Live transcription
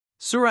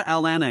Surah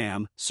AL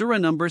Anaam, Surah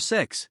number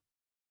 6.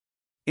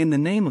 In the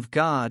name of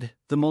God,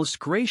 the most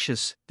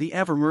gracious, the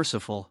ever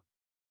merciful.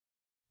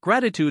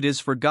 Gratitude is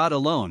for God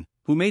alone,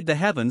 who made the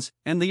heavens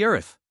and the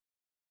earth,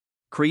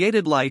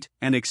 created light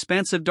and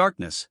expansive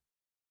darkness.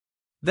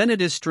 Then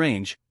it is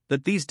strange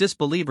that these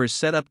disbelievers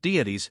set up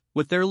deities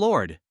with their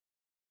Lord.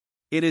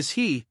 It is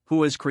He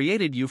who has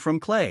created you from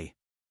clay,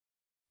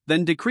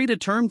 then decreed a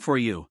term for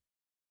you,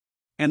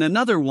 and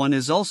another one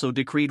is also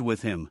decreed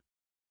with Him.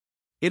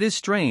 It is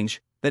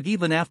strange that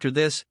even after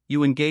this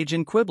you engage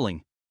in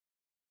quibbling.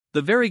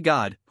 The very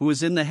God who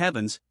is in the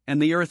heavens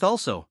and the earth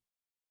also.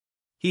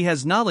 He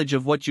has knowledge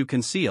of what you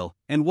conceal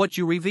and what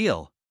you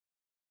reveal,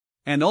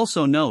 and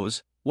also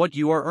knows what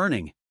you are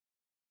earning.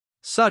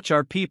 Such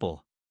are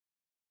people,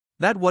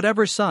 that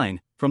whatever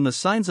sign from the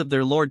signs of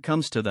their Lord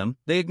comes to them,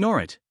 they ignore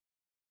it.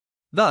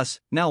 Thus,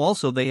 now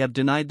also they have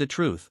denied the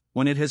truth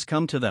when it has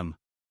come to them.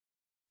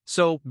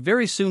 So,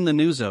 very soon the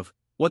news of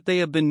what they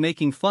have been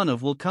making fun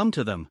of will come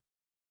to them.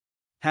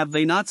 Have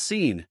they not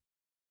seen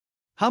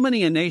how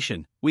many a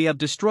nation we have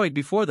destroyed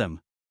before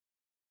them,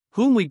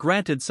 whom we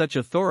granted such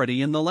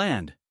authority in the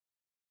land,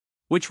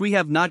 which we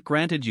have not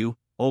granted you,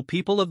 O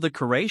people of the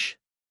Quraysh?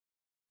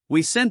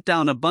 We sent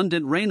down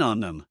abundant rain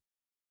on them,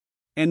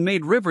 and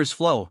made rivers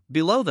flow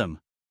below them.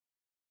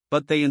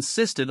 But they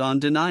insisted on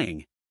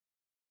denying.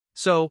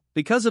 So,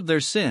 because of their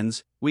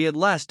sins, we at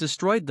last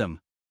destroyed them,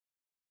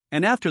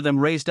 and after them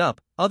raised up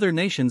other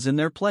nations in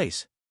their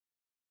place.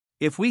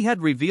 If we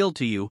had revealed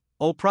to you,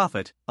 O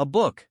Prophet, a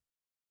book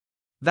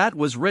that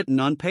was written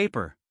on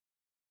paper,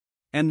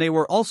 and they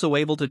were also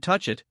able to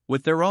touch it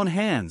with their own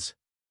hands,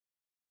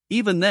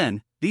 even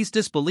then, these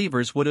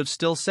disbelievers would have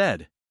still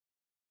said,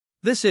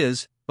 "This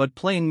is but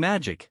plain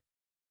magic."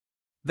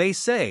 They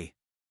say,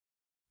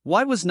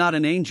 "Why was not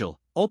an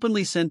angel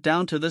openly sent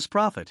down to this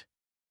prophet?"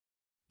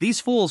 These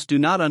fools do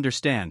not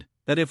understand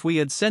that if we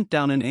had sent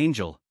down an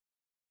angel,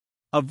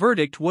 a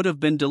verdict would have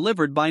been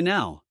delivered by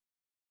now.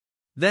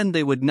 Then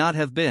they would not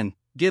have been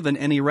given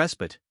any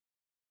respite.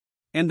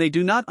 And they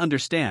do not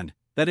understand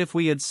that if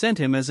we had sent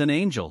him as an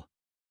angel,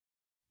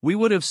 we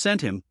would have sent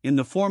him in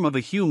the form of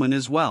a human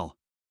as well,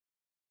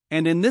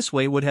 and in this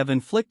way would have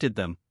inflicted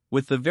them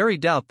with the very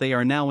doubt they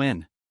are now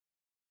in.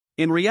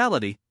 In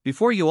reality,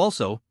 before you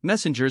also,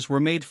 messengers were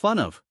made fun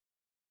of.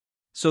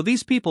 So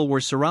these people were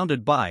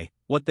surrounded by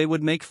what they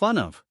would make fun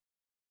of.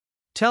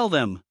 Tell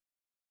them,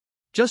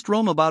 just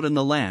roam about in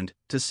the land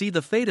to see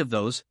the fate of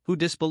those who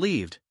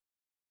disbelieved.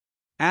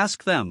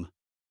 Ask them,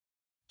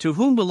 to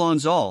whom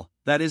belongs all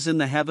that is in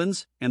the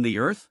heavens and the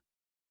earth?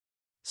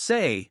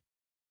 Say,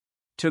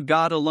 to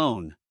God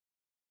alone.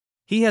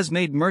 He has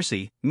made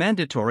mercy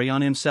mandatory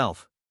on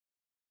Himself.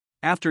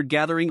 After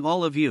gathering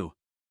all of you,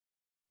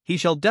 He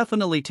shall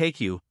definitely take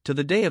you to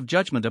the day of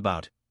judgment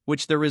about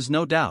which there is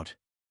no doubt.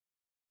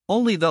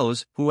 Only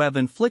those who have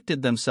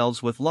inflicted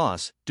themselves with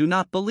loss do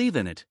not believe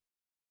in it.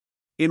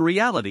 In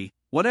reality,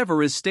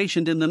 whatever is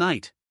stationed in the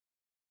night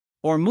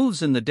or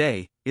moves in the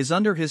day is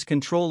under His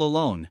control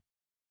alone,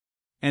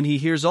 and He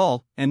hears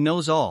all and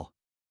knows all.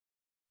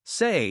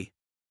 Say,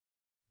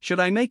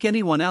 should I make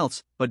anyone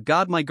else but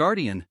God my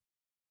guardian,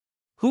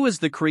 who is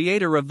the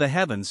creator of the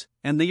heavens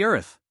and the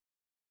earth,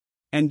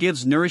 and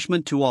gives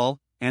nourishment to all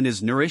and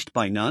is nourished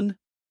by none?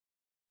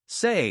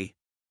 Say,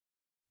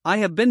 I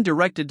have been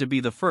directed to be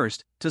the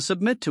first to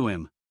submit to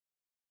Him,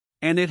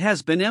 and it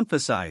has been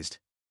emphasized,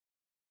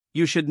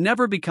 you should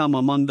never become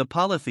among the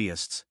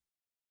polytheists.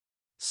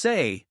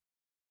 Say,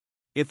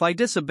 if I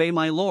disobey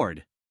my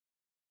Lord,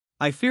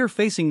 I fear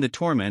facing the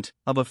torment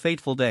of a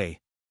fateful day.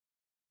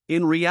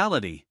 In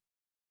reality,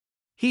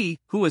 He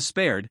who is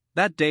spared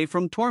that day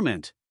from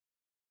torment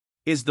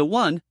is the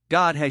one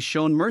God has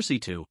shown mercy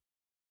to.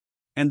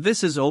 And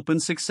this is open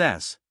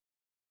success.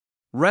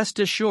 Rest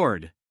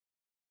assured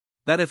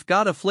that if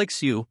God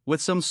afflicts you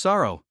with some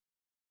sorrow,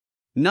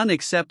 none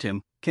except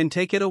Him can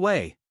take it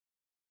away.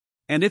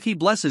 And if He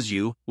blesses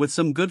you with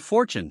some good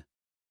fortune,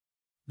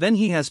 then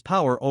He has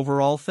power over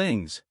all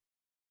things.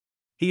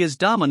 He is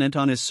dominant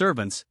on His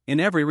servants in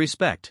every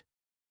respect,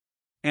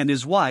 and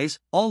is wise,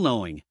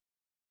 all-knowing.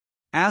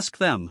 Ask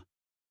them,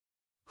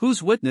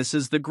 whose witness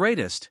is the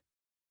greatest?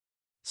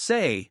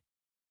 Say,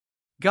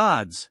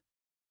 God's.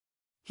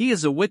 He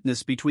is a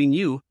witness between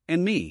you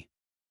and me.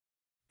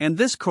 And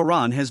this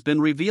Quran has been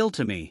revealed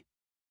to me,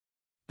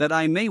 that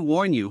I may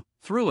warn you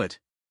through it,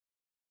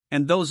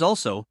 and those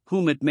also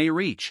whom it may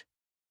reach.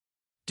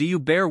 Do you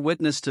bear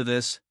witness to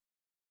this,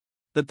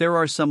 that there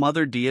are some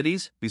other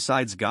deities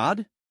besides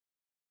God?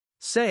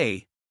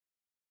 Say,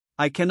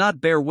 I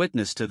cannot bear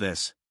witness to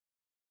this.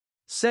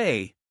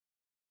 Say,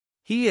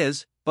 He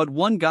is but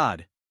one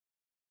God,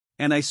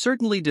 and I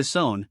certainly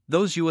disown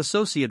those you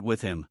associate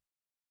with Him.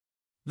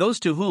 Those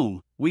to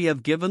whom we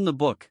have given the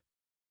book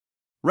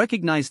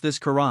recognize this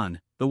Quran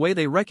the way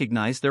they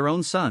recognize their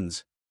own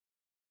sons.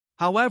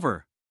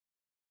 However,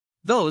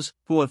 those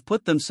who have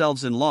put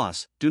themselves in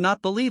loss do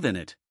not believe in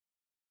it,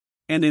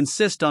 and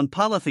insist on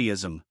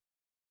polytheism.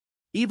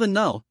 Even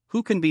though,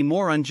 who can be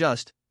more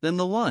unjust than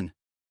the one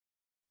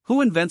who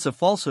invents a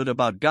falsehood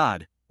about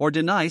God or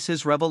denies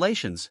His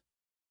revelations?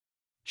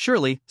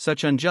 Surely,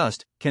 such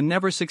unjust can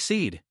never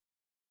succeed.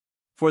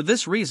 For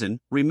this reason,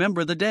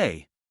 remember the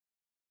day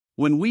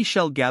when we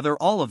shall gather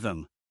all of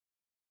them.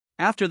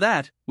 After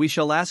that, we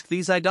shall ask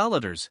these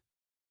idolaters,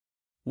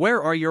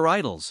 where are your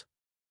idols?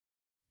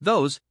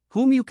 Those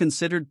whom you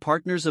considered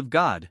partners of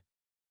God.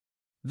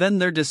 Then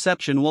their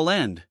deception will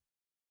end.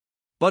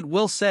 But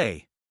we'll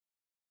say,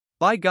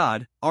 by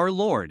God, our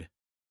Lord,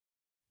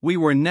 we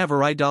were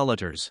never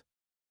idolaters.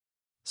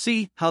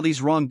 See how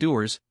these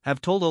wrongdoers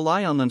have told a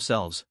lie on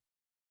themselves.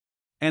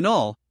 And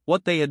all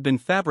what they had been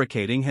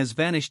fabricating has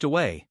vanished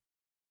away.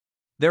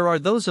 There are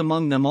those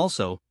among them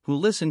also who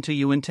listen to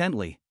you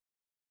intently.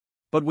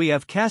 But we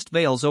have cast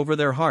veils over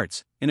their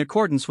hearts, in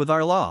accordance with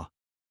our law,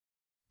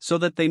 so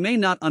that they may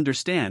not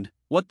understand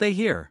what they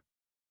hear,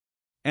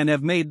 and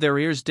have made their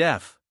ears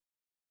deaf,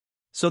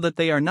 so that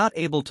they are not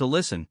able to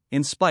listen,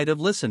 in spite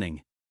of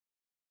listening.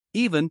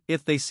 Even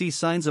if they see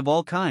signs of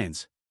all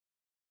kinds,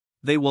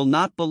 they will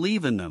not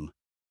believe in them.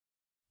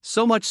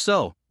 So much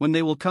so, when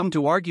they will come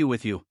to argue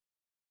with you,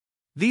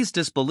 these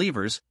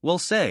disbelievers will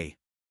say,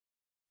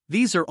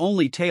 these are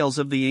only tales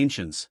of the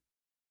ancients.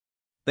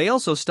 They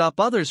also stop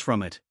others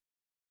from it,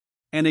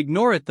 and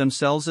ignore it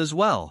themselves as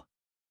well.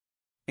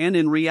 And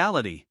in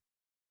reality,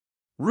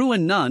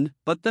 ruin none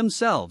but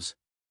themselves,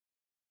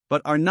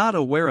 but are not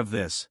aware of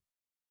this.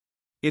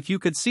 If you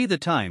could see the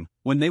time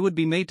when they would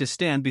be made to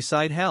stand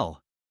beside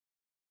hell,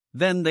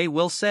 then they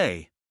will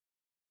say,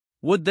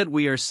 would that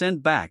we are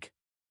sent back,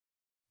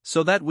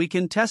 so that we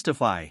can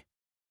testify,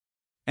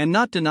 and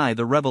not deny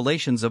the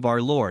revelations of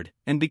our Lord,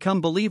 and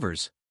become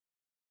believers.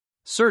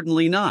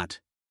 Certainly not.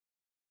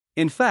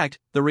 In fact,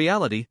 the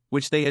reality,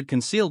 which they had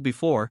concealed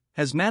before,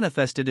 has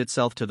manifested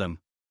itself to them.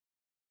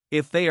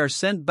 If they are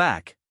sent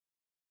back,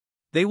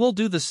 they will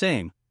do the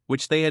same,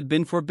 which they had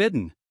been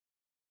forbidden,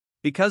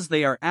 because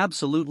they are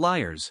absolute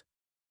liars.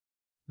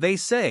 They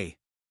say,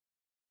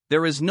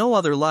 there is no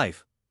other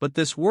life, but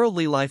this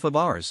worldly life of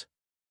ours,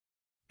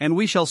 and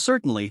we shall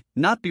certainly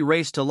not be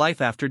raised to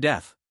life after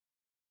death.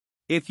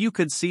 If you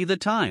could see the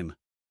time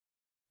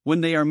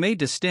when they are made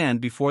to stand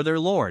before their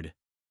Lord,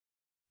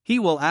 He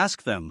will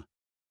ask them,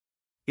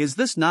 is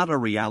this not a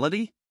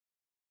reality?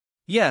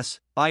 Yes,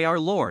 by our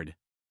Lord.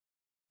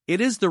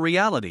 It is the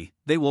reality,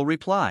 they will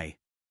reply.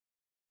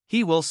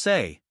 He will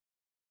say,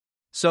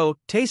 so,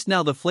 taste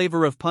now the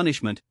flavor of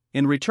punishment,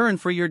 in return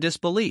for your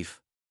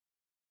disbelief.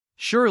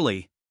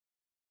 Surely,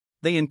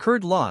 they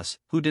incurred loss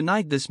who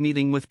denied this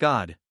meeting with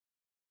God.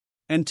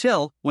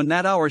 Until, when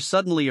that hour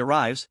suddenly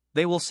arrives,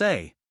 they will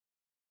say,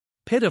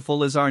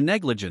 pitiful is our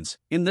negligence,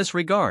 in this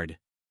regard.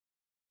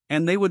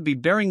 And they would be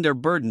bearing their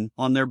burden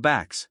on their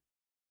backs.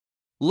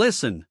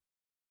 Listen.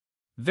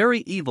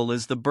 Very evil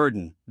is the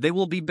burden they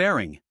will be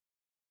bearing.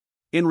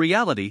 In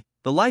reality,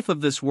 the life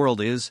of this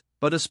world is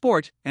but a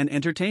sport and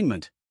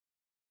entertainment.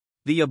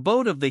 The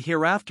abode of the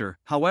hereafter,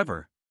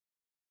 however,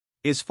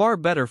 is far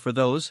better for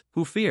those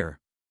who fear.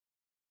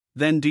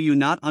 Then do you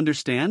not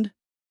understand?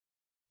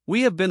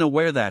 We have been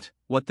aware that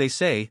what they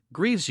say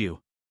grieves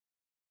you.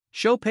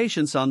 Show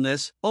patience on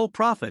this, O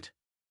Prophet,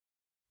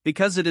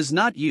 because it is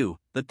not you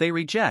that they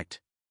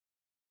reject.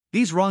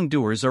 These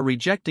wrongdoers are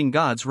rejecting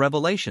God's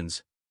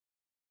revelations.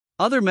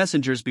 Other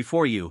messengers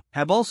before you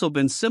have also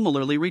been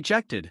similarly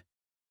rejected.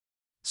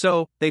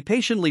 So, they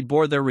patiently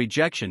bore their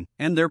rejection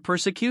and their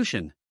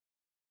persecution,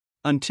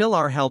 until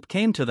our help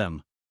came to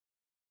them.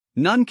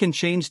 None can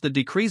change the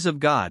decrees of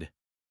God.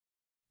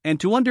 And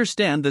to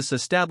understand this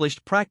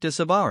established practice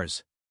of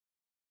ours,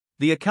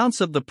 the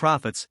accounts of the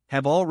prophets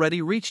have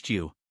already reached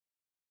you.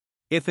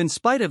 If in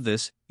spite of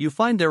this, you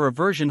find their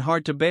aversion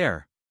hard to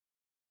bear,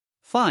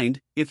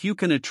 find, if you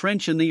can, a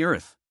trench in the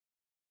earth,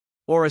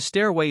 or a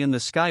stairway in the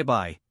sky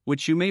by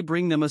which you may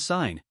bring them a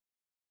sign.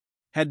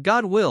 Had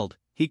God willed,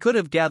 He could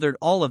have gathered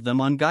all of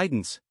them on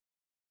guidance.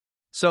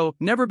 So,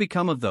 never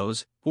become of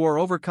those who are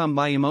overcome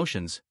by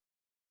emotions.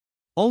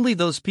 Only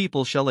those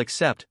people shall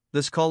accept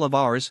this call of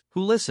ours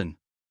who listen.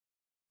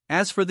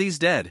 As for these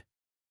dead,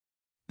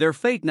 their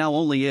fate now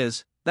only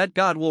is that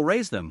God will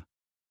raise them.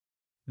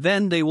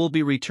 Then they will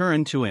be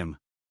returned to Him.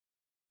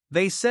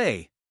 They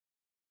say,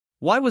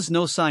 why was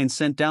no sign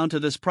sent down to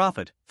this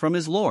prophet from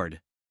his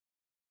Lord?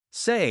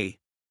 Say,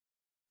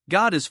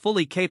 God is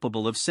fully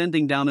capable of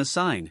sending down a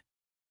sign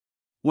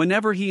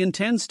whenever He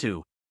intends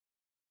to.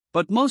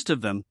 But most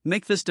of them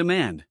make this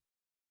demand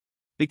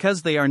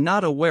because they are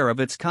not aware of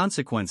its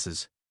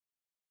consequences.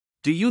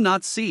 Do you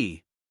not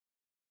see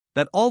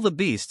that all the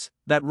beasts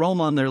that roam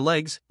on their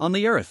legs on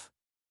the earth,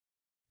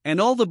 and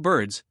all the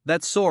birds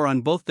that soar on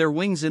both their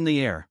wings in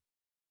the air,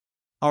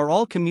 are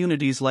all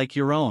communities like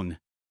your own?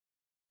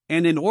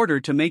 And in order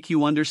to make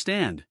you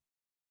understand,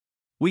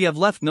 we have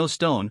left no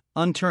stone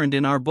unturned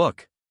in our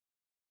book.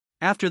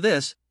 After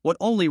this, what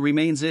only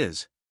remains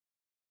is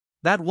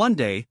that one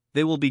day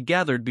they will be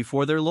gathered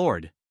before their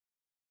Lord.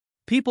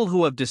 People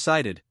who have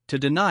decided to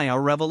deny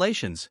our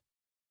revelations.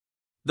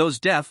 Those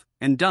deaf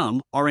and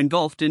dumb are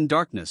engulfed in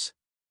darkness.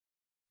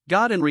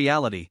 God in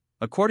reality,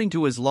 according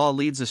to His law,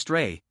 leads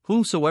astray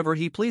whomsoever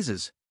He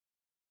pleases,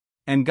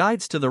 and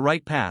guides to the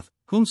right path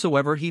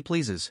whomsoever He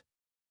pleases.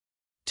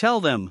 Tell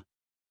them.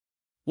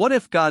 What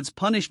if God's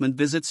punishment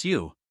visits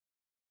you?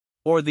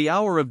 Or the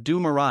hour of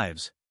doom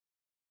arrives?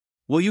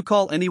 Will you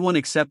call anyone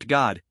except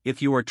God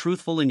if you are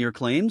truthful in your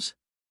claims?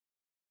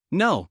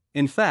 No,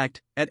 in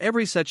fact, at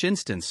every such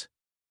instance,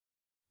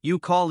 you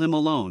call him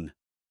alone.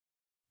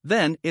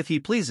 Then, if he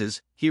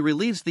pleases, he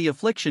relieves the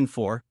affliction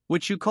for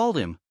which you called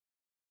him.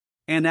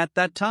 And at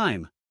that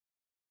time,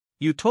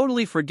 you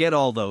totally forget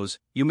all those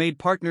you made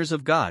partners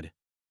of God.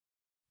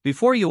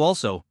 Before you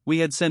also, we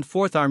had sent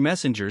forth our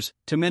messengers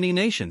to many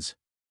nations,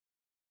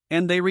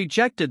 and they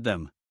rejected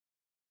them.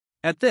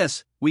 At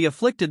this, we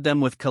afflicted them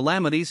with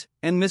calamities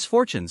and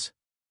misfortunes,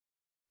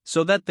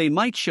 so that they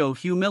might show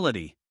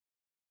humility.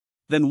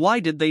 Then why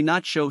did they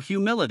not show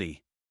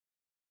humility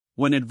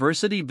when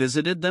adversity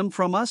visited them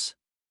from us?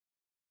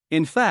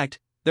 In fact,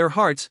 their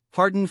hearts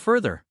hardened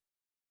further,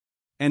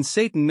 and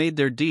Satan made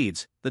their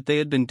deeds that they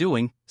had been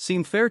doing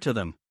seem fair to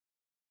them.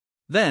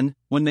 Then,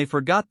 when they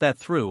forgot that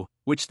through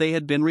which they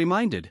had been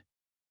reminded,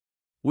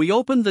 we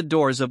opened the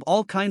doors of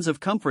all kinds of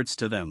comforts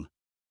to them,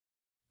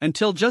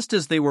 until just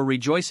as they were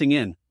rejoicing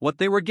in what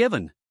they were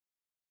given,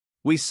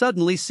 we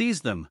suddenly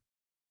seized them.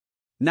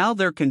 Now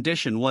their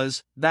condition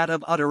was that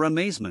of utter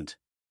amazement.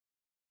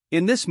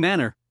 In this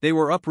manner they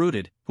were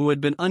uprooted who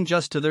had been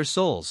unjust to their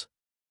souls.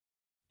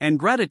 And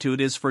gratitude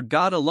is for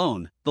God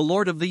alone, the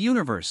Lord of the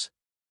universe,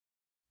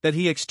 that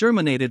he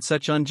exterminated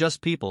such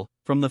unjust people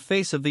from the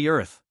face of the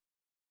earth.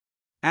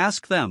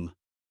 Ask them.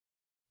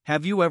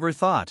 Have you ever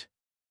thought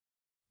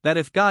that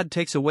if God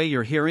takes away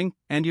your hearing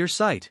and your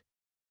sight,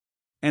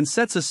 and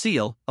sets a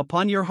seal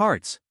upon your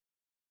hearts,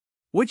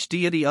 which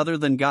deity other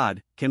than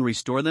God can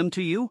restore them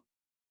to you?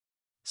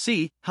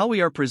 See how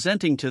we are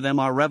presenting to them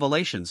our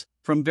revelations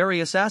from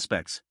various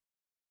aspects.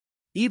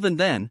 Even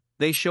then,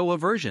 they show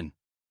aversion.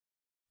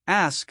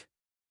 Ask.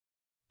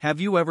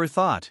 Have you ever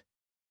thought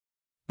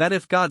that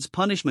if God's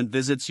punishment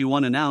visits you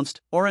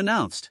unannounced or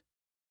announced,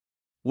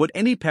 would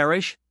any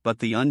perish but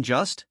the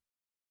unjust?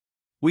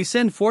 We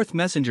send forth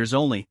messengers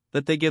only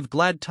that they give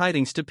glad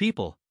tidings to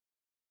people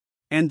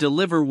and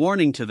deliver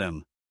warning to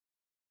them.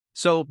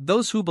 So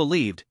those who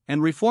believed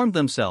and reformed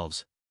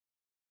themselves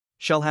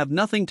shall have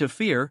nothing to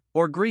fear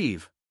or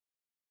grieve.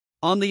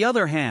 On the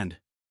other hand,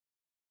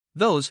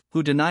 those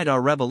who denied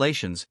our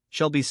revelations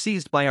shall be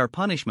seized by our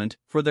punishment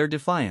for their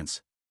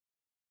defiance.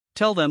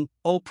 Tell them,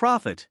 O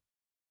prophet,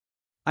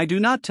 I do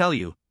not tell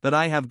you that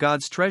I have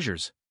God's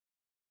treasures,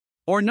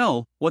 or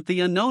know what the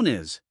unknown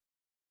is,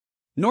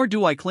 nor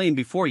do I claim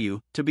before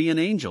you to be an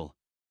angel.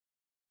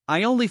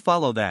 I only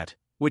follow that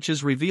which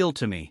is revealed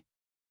to me.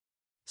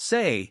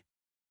 Say.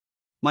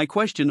 My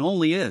question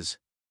only is,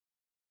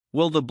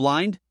 will the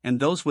blind and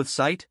those with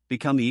sight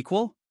become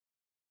equal?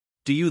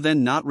 Do you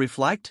then not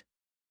reflect?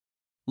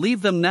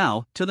 Leave them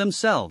now to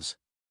themselves.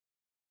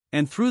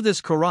 And through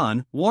this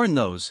Quran warn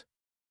those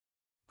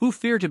who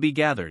fear to be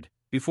gathered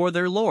before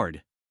their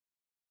Lord,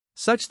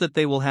 such that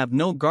they will have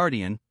no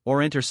guardian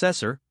or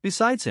intercessor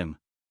besides him,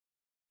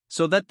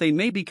 so that they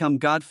may become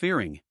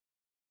God-fearing,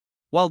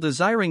 while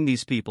desiring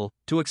these people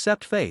to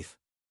accept faith.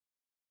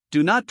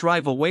 Do not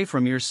drive away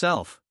from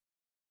yourself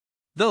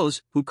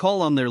those who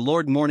call on their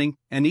Lord morning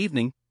and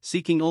evening,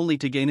 seeking only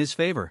to gain his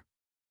favor.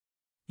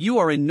 You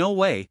are in no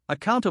way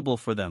accountable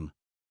for them,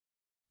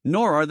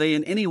 nor are they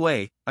in any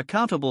way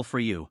accountable for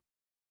you,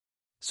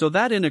 so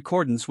that in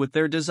accordance with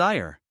their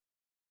desire,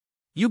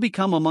 you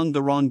become among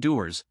the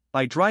wrongdoers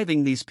by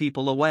driving these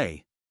people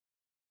away.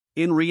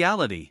 In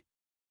reality,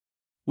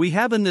 we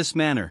have in this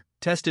manner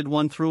tested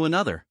one through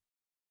another,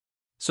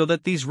 so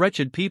that these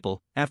wretched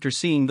people, after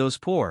seeing those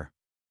poor,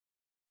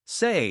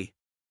 say,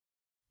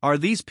 are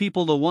these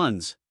people the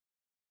ones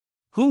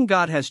whom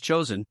God has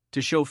chosen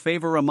to show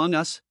favor among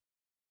us?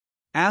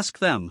 Ask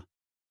them.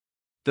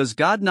 Does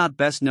God not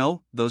best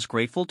know those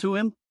grateful to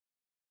him?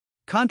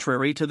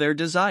 Contrary to their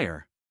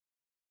desire.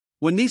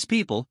 When these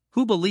people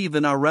who believe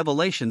in our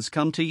revelations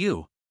come to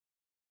you,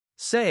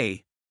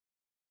 say,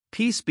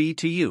 peace be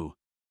to you.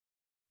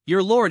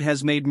 Your Lord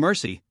has made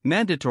mercy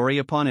mandatory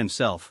upon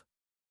himself,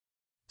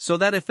 so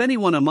that if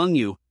anyone among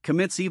you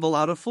commits evil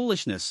out of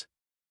foolishness,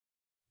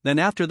 then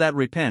after that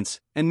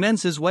repents and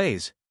mends his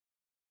ways,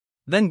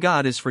 then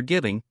God is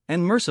forgiving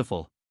and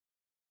merciful.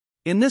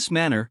 In this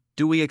manner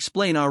do we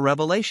explain our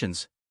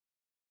revelations,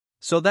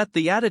 so that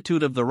the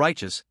attitude of the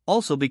righteous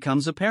also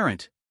becomes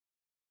apparent,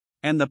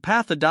 and the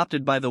path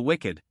adopted by the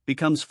wicked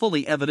becomes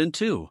fully evident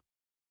too.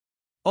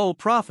 O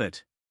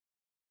prophet,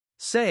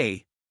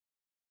 say,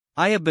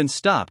 I have been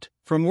stopped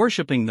from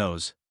worshipping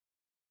those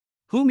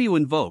whom you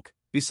invoke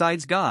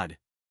besides God.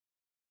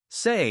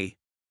 Say,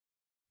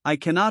 I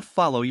cannot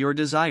follow your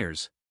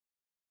desires.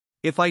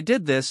 If I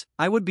did this,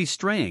 I would be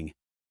straying,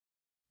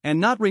 and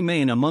not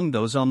remain among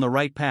those on the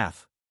right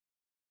path.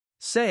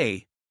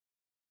 Say,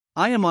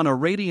 I am on a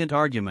radiant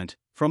argument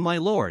from my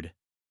Lord,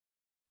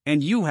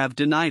 and you have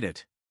denied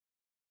it.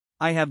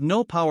 I have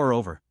no power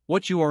over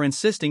what you are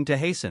insisting to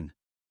hasten.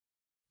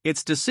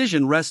 Its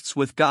decision rests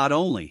with God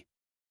only.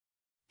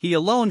 He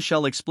alone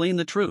shall explain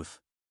the truth,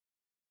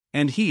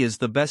 and he is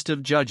the best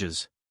of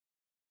judges.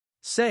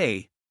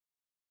 Say,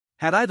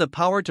 had I the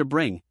power to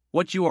bring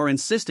what you are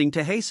insisting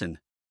to hasten.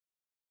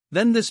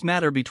 Then this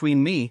matter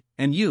between me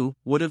and you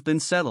would have been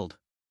settled.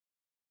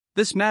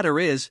 This matter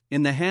is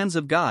in the hands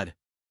of God.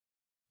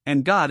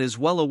 And God is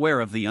well aware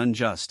of the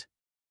unjust.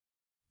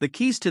 The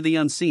keys to the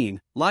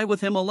unseen lie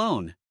with Him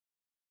alone.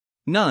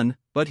 None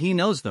but He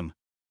knows them.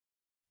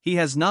 He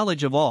has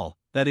knowledge of all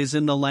that is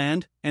in the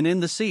land and in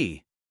the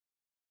sea.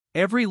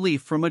 Every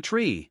leaf from a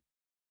tree,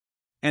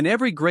 and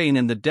every grain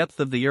in the depth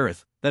of the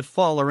earth that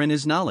fall are in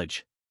His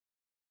knowledge.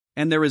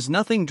 And there is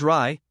nothing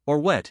dry or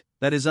wet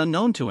that is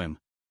unknown to Him.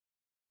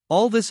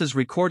 All this is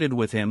recorded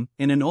with Him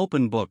in an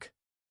open book.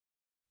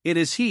 It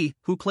is He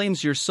who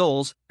claims your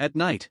souls at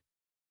night,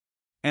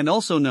 and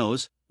also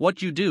knows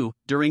what you do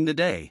during the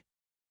day.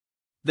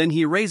 Then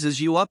He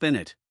raises you up in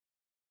it,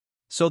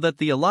 so that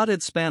the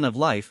allotted span of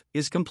life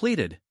is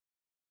completed.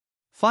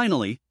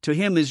 Finally, to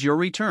Him is your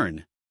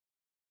return.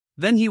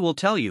 Then He will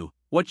tell you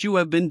what you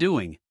have been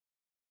doing.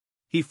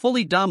 He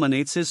fully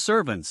dominates His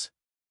servants,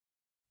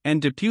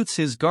 and deputes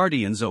His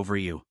guardians over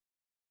you,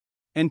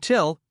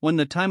 until, when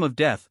the time of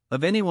death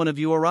of any one of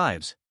you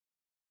arrives.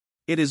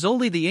 It is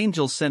only the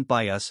angels sent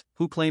by us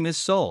who claim His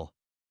soul,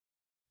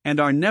 and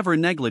are never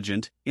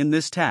negligent in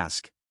this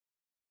task.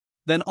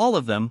 Then all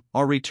of them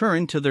are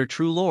returned to their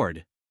true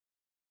Lord.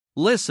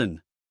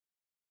 Listen.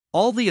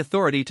 All the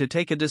authority to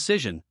take a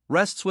decision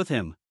rests with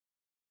Him,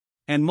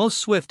 and most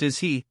swift is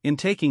He in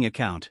taking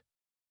account.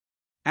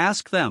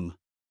 Ask them,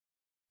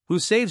 who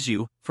saves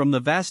you from the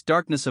vast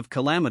darkness of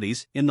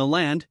calamities in the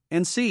land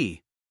and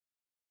sea,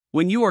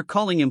 when you are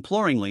calling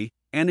imploringly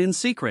and in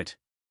secret.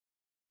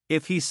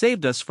 If He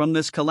saved us from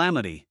this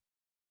calamity,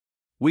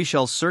 we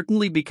shall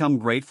certainly become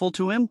grateful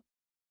to Him?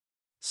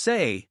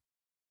 Say,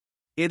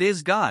 it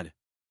is God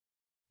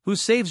who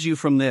saves you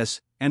from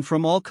this and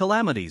from all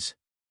calamities.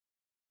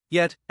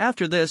 Yet,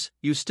 after this,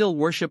 you still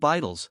worship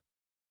idols.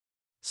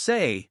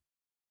 Say,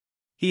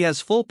 He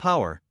has full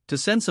power to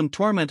send some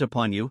torment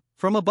upon you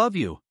from above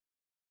you,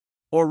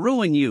 or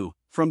ruin you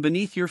from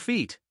beneath your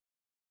feet,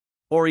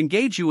 or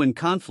engage you in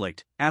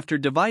conflict after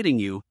dividing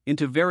you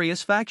into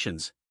various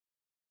factions,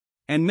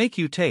 and make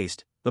you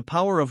taste the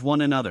power of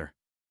one another.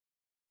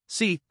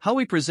 See how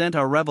we present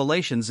our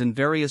revelations in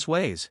various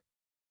ways,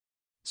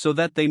 so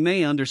that they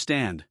may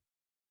understand.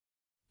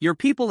 Your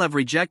people have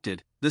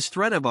rejected this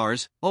threat of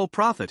ours, O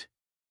prophet,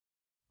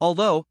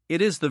 although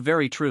it is the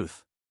very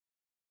truth.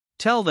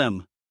 Tell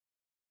them,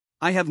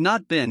 I have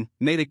not been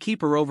made a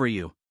keeper over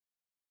you,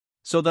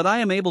 so that I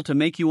am able to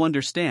make you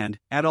understand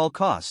at all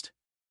cost.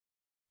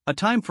 A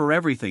time for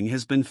everything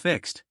has been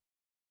fixed.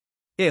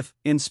 If,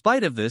 in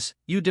spite of this,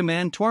 you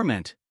demand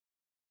torment,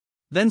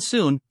 then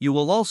soon you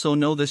will also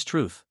know this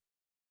truth.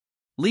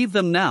 Leave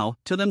them now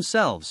to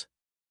themselves.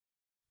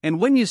 And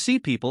when you see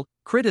people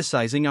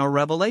criticizing our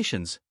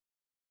revelations,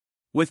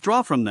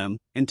 withdraw from them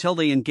until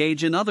they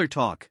engage in other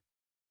talk.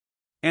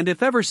 And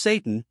if ever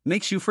Satan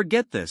makes you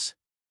forget this,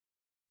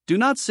 do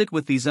not sit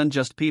with these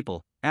unjust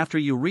people after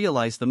you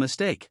realize the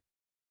mistake.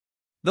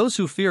 Those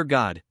who fear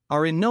God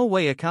are in no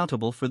way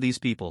accountable for these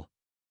people.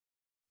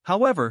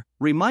 However,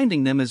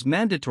 reminding them is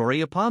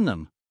mandatory upon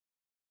them,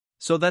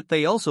 so that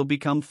they also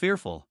become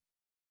fearful.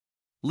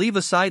 Leave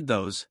aside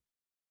those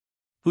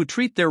who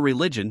treat their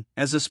religion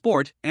as a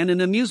sport and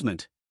an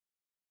amusement,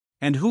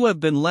 and who have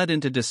been led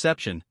into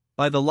deception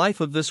by the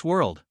life of this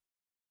world.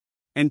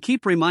 And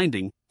keep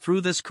reminding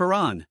through this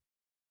Quran,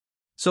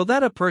 so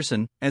that a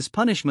person, as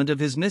punishment of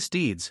his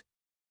misdeeds,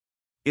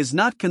 is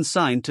not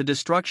consigned to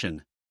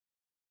destruction,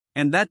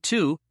 and that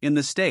too in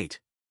the state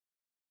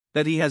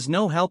that he has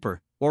no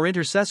helper or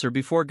intercessor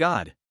before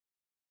God.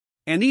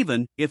 And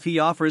even if he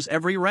offers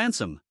every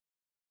ransom,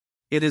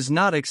 it is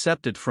not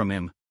accepted from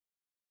him.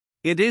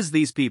 It is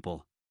these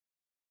people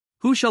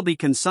who shall be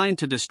consigned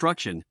to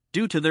destruction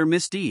due to their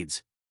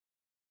misdeeds,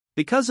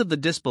 because of the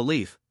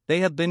disbelief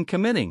they have been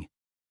committing.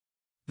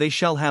 They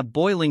shall have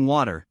boiling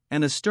water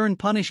and a stern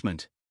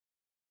punishment.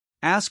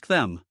 Ask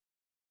them,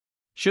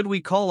 should we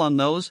call on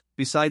those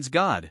besides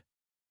God,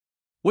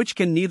 which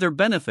can neither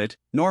benefit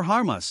nor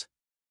harm us?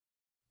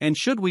 And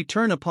should we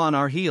turn upon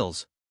our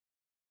heels,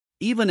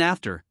 even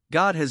after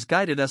God has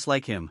guided us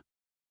like him,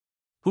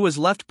 who is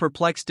left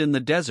perplexed in the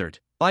desert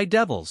by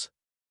devils,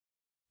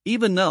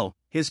 even though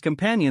his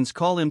companions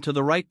call him to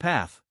the right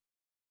path?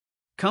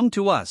 Come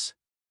to us.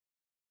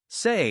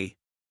 Say,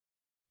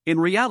 in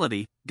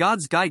reality,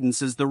 God's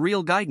guidance is the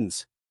real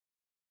guidance,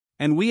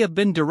 and we have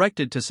been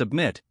directed to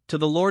submit to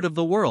the Lord of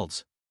the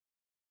worlds,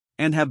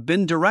 and have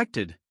been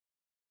directed.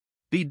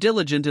 Be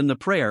diligent in the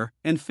prayer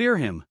and fear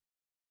him,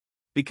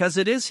 because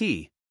it is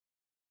he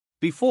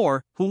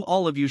before whom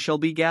all of you shall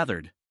be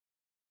gathered.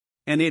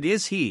 And it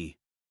is he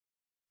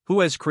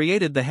who has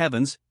created the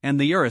heavens and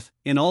the earth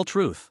in all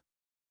truth.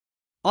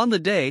 On the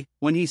day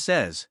when he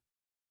says,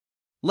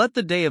 let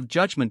the day of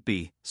judgment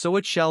be, so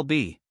it shall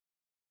be.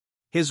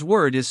 His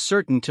word is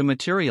certain to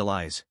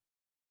materialize.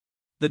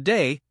 The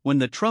day when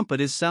the trumpet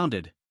is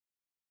sounded,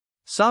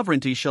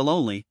 sovereignty shall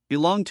only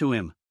belong to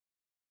him.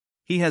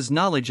 He has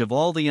knowledge of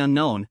all the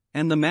unknown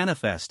and the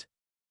manifest,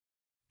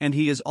 and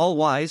he is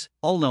all-wise,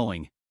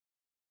 all-knowing.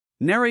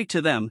 Narrate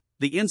to them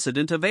the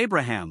incident of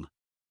Abraham.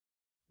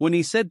 When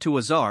he said to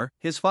Azar,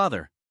 his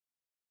father,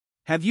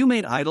 "Have you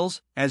made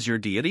idols as your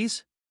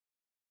deities?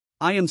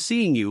 I am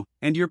seeing you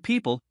and your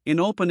people in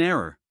open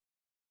error.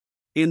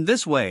 In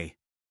this way,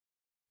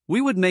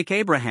 we would make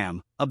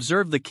Abraham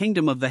observe the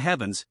kingdom of the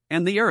heavens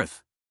and the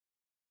earth,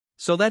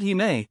 so that he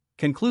may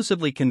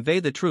conclusively convey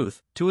the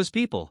truth to his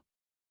people,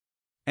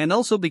 and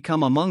also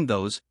become among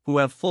those who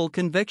have full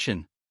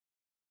conviction."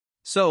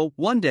 So,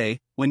 one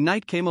day, when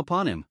night came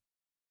upon him,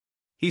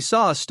 he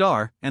saw a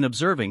star, and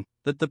observing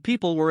that the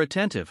people were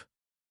attentive,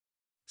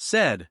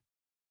 said,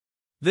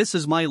 "This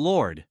is my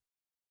Lord."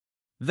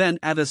 Then,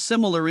 at a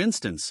similar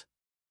instance,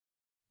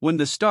 when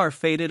the star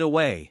faded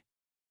away,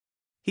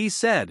 he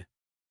said,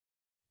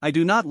 "I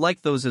do not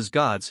like those as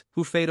gods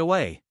who fade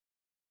away."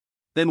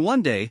 Then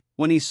one day,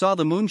 when he saw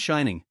the moon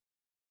shining,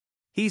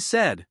 he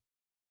said,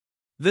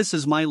 "This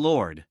is my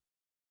Lord."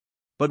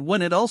 But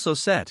when it also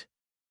set,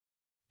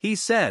 he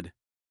said,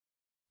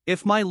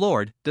 "If my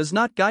Lord does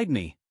not guide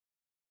me,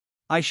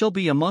 I shall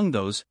be among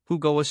those who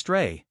go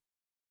astray."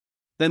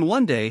 Then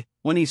one day,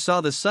 when he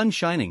saw the sun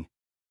shining,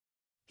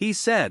 he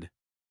said,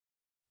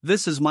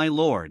 "This is my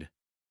Lord.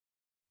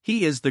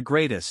 He is the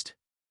greatest."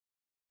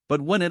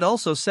 But when it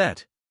also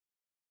set,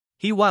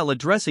 he, while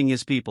addressing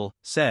his people,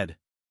 said,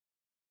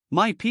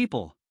 "My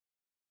people,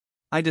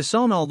 I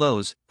disown all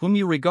those whom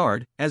you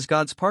regard as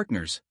God's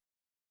partners.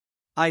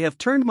 I have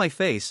turned my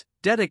face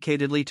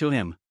dedicatedly to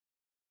Him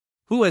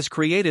who has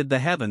created the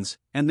heavens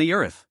and the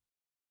earth.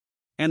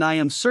 And I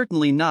am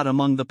certainly not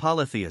among the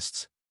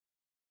polytheists."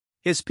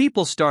 His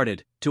people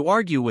started to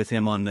argue with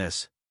him on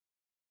this.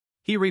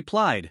 He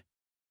replied,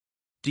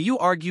 "Do you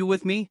argue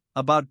with me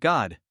about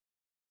God,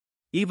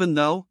 even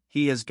though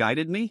He has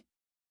guided me?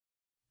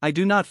 I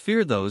do not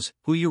fear those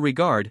who you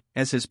regard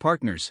as His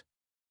partners.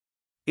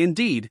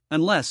 Indeed,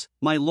 unless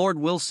my Lord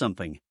wills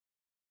something,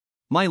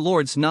 my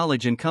Lord's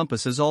knowledge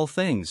encompasses all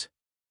things.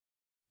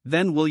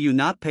 Then will you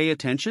not pay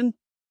attention?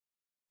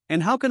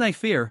 And how can I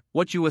fear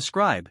what you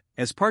ascribe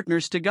as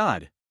partners to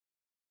God,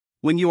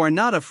 when you are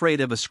not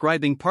afraid of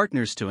ascribing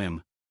partners to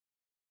Him,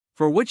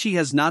 for which He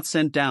has not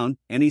sent down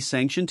any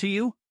sanction to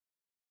you?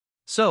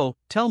 So,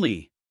 tell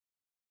me,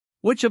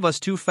 which of us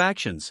two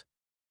factions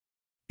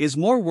is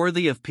more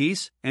worthy of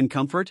peace and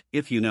comfort,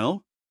 if you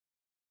know?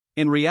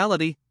 In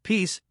reality,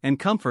 peace and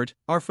comfort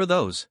are for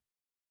those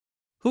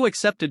who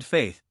accepted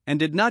faith and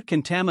did not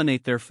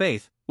contaminate their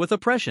faith with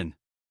oppression.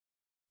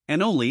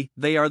 And only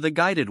they are the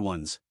guided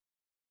ones.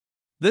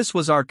 This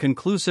was our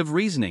conclusive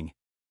reasoning,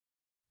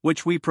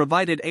 which we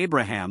provided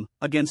Abraham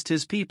against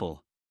his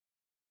people.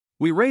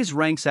 We raise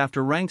ranks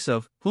after ranks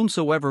of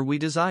whomsoever we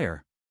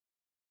desire.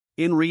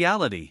 In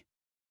reality,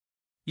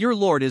 your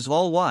Lord is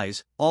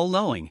all-wise,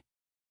 all-knowing.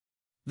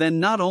 Then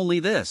not only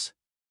this.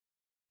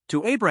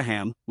 To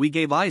Abraham we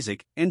gave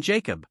Isaac and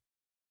Jacob.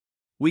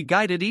 We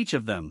guided each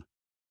of them.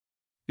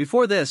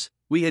 Before this,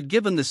 we had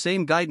given the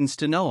same guidance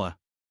to Noah.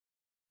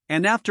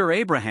 And after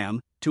Abraham,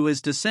 to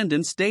his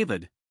descendants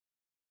David,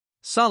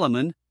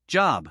 Solomon,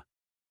 Job,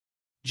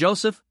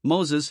 Joseph,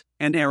 Moses,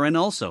 and Aaron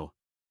also.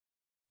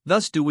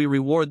 Thus do we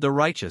reward the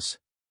righteous.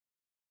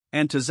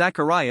 And to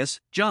Zacharias,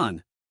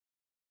 John,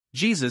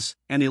 Jesus,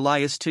 and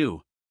Elias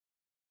too.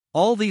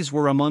 All these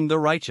were among the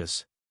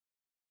righteous.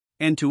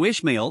 And to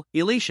Ishmael,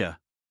 Elisha,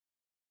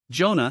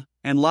 Jonah,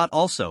 and Lot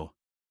also.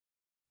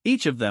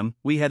 Each of them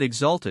we had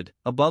exalted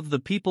above the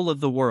people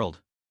of the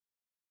world.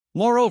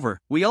 Moreover,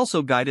 we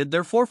also guided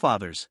their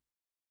forefathers,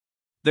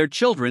 their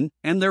children,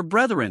 and their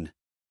brethren,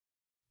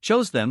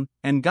 chose them,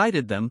 and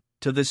guided them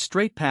to this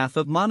straight path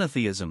of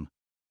monotheism.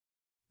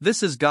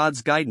 This is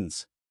God's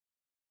guidance.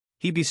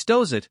 He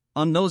bestows it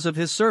on those of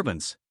His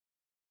servants,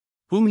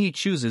 whom He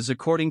chooses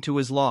according to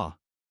His law.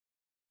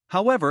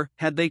 However,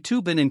 had they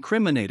too been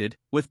incriminated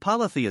with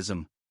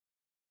polytheism,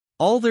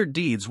 all their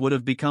deeds would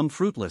have become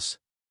fruitless.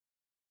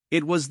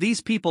 It was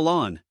these people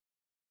on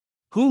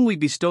whom we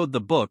bestowed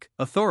the book,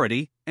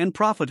 authority, and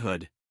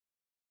prophethood.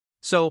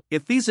 So,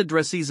 if these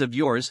addressees of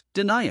yours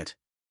deny it,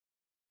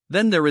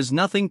 then there is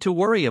nothing to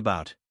worry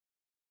about,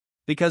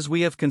 because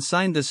we have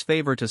consigned this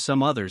favor to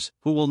some others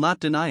who will not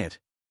deny it.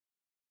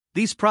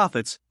 These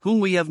prophets, whom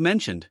we have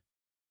mentioned,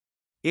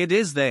 it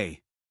is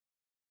they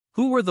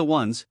who were the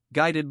ones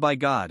guided by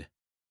God.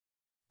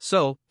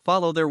 So,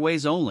 follow their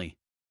ways only.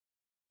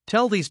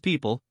 Tell these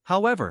people,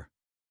 however,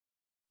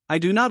 I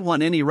do not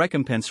want any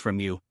recompense from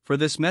you for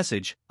this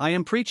message I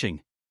am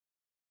preaching,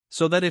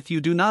 so that if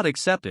you do not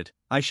accept it,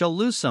 I shall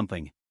lose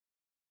something.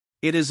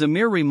 It is a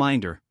mere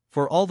reminder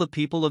for all the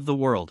people of the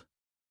world.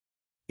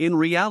 In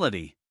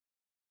reality,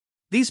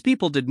 these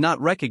people did not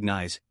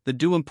recognize the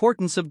due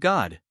importance of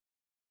God.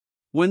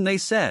 When they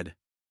said,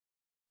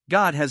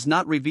 God has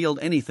not revealed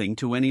anything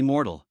to any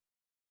mortal.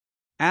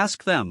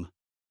 Ask them,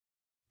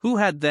 who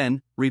had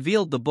then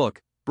revealed the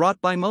book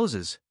brought by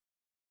Moses,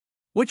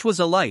 which was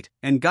a light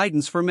and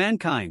guidance for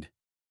mankind,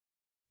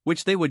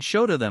 which they would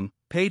show to them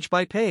page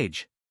by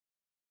page,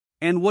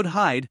 and would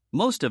hide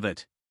most of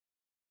it,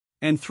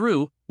 and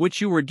through which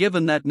you were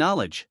given that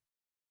knowledge,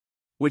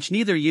 which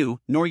neither you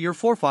nor your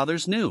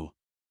forefathers knew.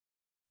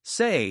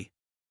 Say,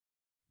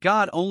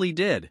 God only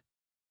did.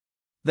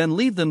 Then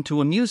leave them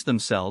to amuse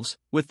themselves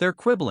with their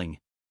quibbling.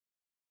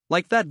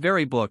 Like that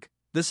very book,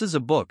 this is a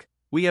book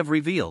we have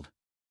revealed,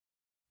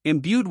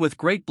 imbued with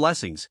great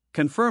blessings,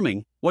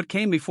 confirming what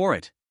came before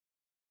it,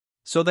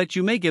 so that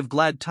you may give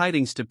glad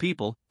tidings to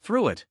people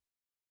through it,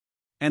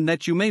 and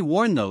that you may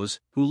warn those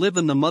who live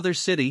in the mother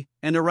city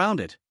and around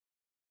it.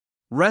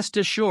 Rest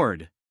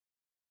assured,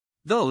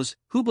 those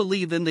who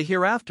believe in the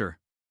hereafter,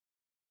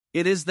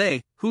 it is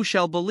they who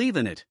shall believe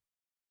in it,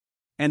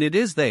 and it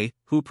is they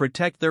who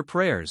protect their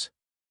prayers.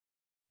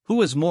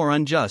 Who is more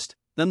unjust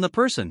than the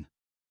person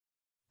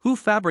who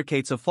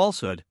fabricates a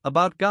falsehood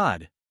about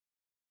God,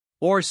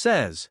 or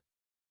says,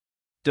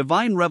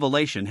 divine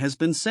revelation has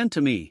been sent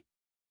to me,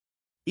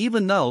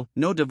 even though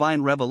no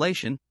divine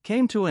revelation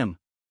came to him?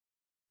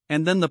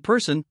 And then the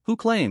person who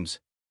claims,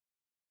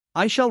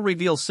 I shall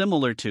reveal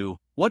similar to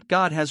what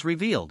God has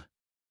revealed,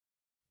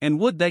 and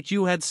would that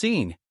you had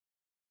seen,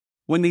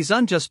 when these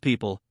unjust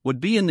people would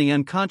be in the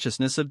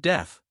unconsciousness of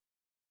death,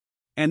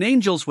 and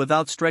angels with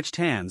outstretched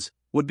hands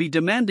would be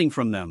demanding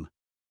from them,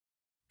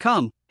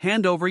 come,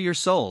 hand over your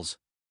souls.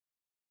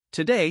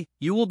 Today,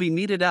 you will be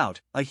meted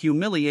out a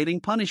humiliating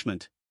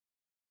punishment,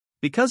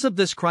 because of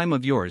this crime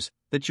of yours,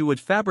 that you would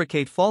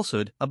fabricate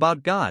falsehood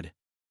about God,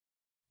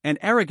 and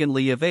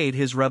arrogantly evade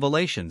his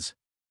revelations.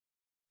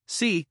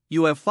 See,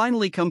 you have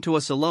finally come to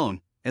us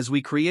alone, as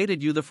we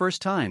created you the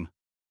first time,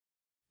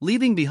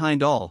 leaving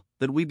behind all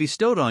that we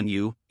bestowed on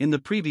you in the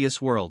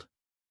previous world.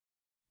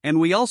 And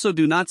we also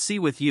do not see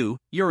with you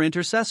your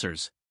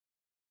intercessors,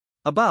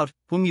 about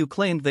whom you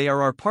claimed they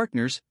are our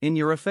partners in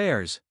your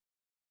affairs.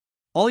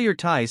 All your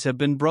ties have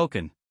been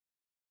broken,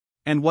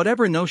 and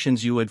whatever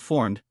notions you had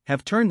formed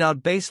have turned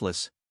out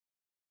baseless.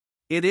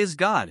 It is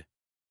God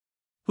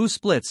who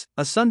splits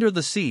asunder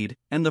the seed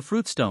and the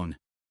fruitstone.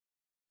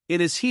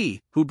 It is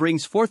He who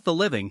brings forth the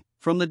living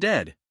from the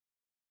dead,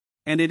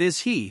 and it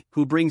is He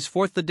who brings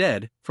forth the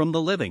dead from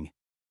the living.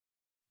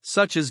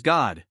 Such is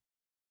God.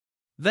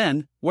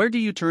 Then, where do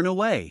you turn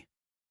away?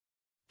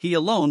 He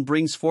alone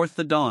brings forth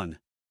the dawn.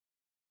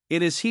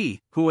 It is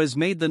He who has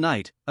made the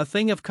night a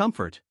thing of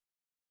comfort,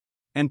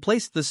 and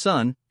placed the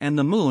sun and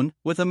the moon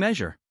with a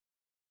measure.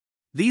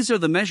 These are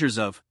the measures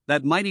of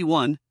that mighty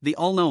one, the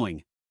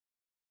all-knowing.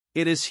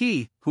 It is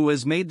He who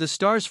has made the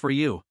stars for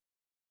you,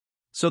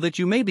 so that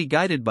you may be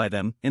guided by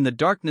them in the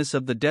darkness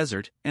of the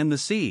desert and the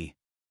sea.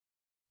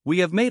 We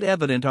have made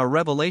evident our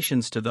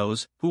revelations to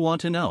those who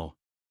want to know.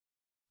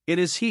 It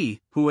is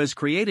He who has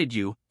created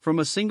you from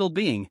a single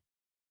being.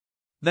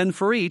 Then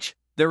for each,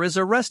 there is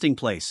a resting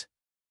place,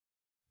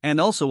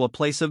 and also a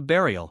place of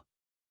burial.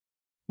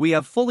 We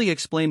have fully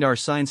explained our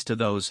signs to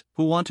those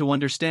who want to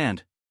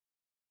understand.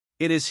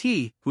 It is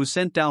He who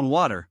sent down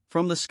water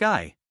from the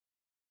sky.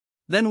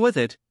 Then with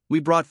it, we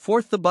brought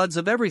forth the buds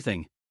of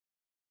everything.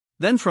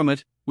 Then from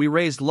it, we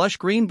raised lush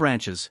green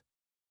branches,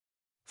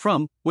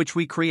 from which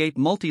we create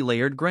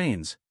multi-layered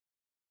grains.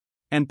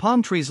 And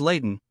palm trees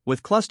laden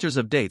with clusters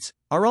of dates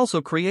are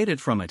also created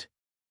from it.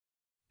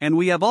 And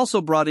we have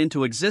also brought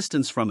into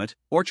existence from it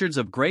orchards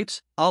of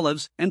grapes,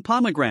 olives, and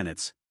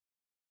pomegranates,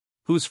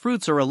 whose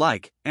fruits are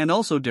alike and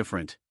also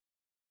different.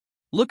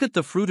 Look at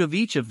the fruit of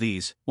each of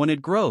these when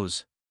it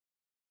grows,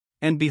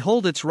 and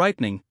behold its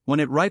ripening when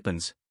it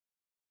ripens.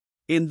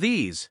 In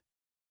these,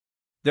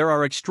 there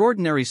are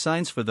extraordinary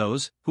signs for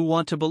those who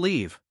want to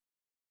believe.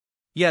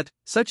 Yet,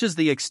 such is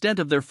the extent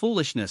of their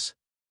foolishness,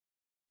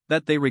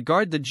 that they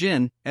regard the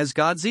jinn as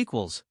God's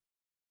equals,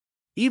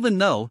 even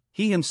though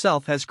He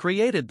Himself has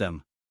created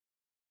them,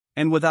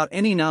 and without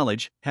any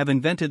knowledge have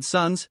invented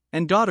sons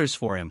and daughters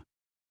for Him.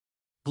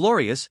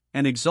 Glorious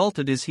and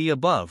exalted is He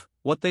above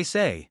what they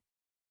say.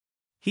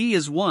 He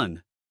is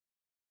one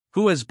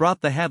who has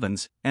brought the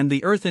heavens and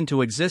the earth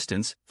into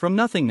existence from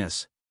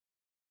nothingness.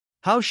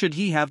 How should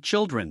He have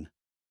children,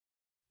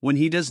 when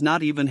He does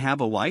not even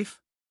have a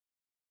wife?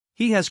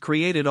 He has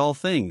created all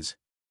things,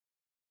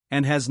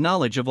 and has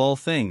knowledge of all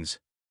things.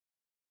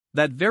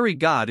 That very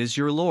God is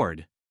your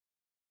Lord.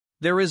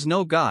 There is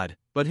no God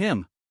but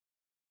Him,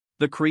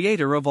 the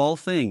Creator of all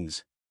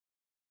things.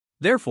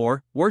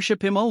 Therefore,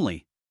 worship Him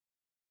only.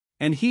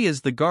 And He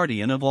is the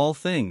guardian of all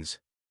things.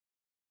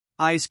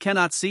 Eyes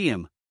cannot see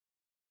Him,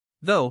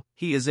 though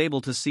He is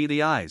able to see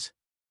the eyes.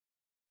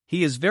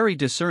 He is very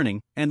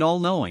discerning and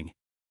all-knowing.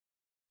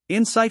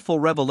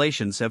 Insightful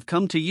revelations have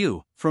come to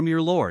you from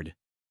your Lord.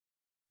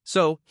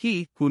 So,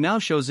 he who now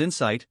shows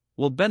insight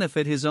will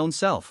benefit his own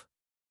self,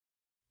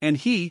 and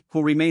he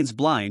who remains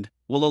blind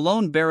will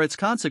alone bear its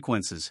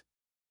consequences.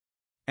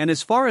 And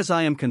as far as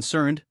I am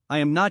concerned, I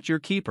am not your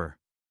keeper.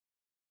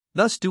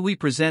 Thus do we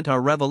present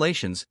our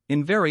revelations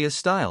in various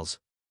styles,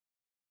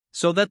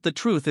 so that the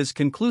truth is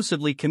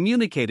conclusively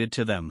communicated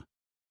to them,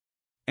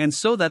 and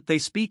so that they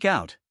speak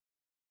out.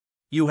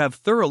 You have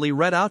thoroughly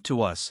read out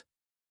to us,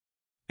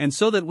 and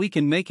so that we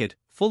can make it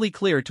fully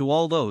clear to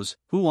all those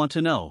who want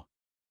to know.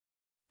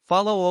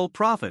 Follow, O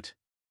Prophet,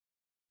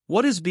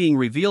 what is being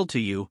revealed to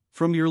you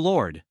from your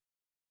Lord.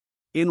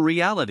 In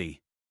reality,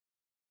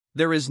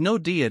 there is no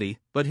deity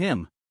but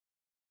Him.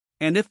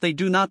 And if they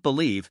do not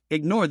believe,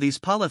 ignore these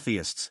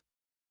polytheists.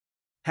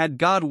 had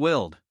God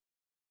willed,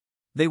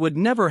 they would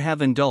never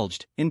have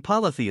indulged in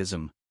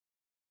polytheism.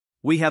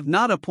 We have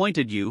not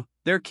appointed you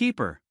their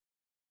keeper,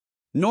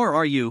 nor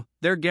are you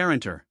their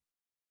guarantor.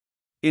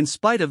 In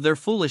spite of their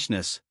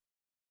foolishness,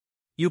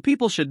 you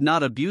people should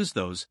not abuse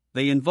those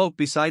they invoke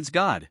besides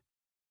God,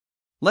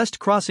 lest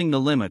crossing the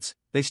limits,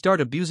 they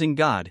start abusing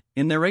God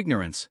in their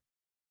ignorance.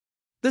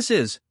 This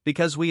is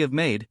because we have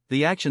made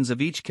the actions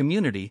of each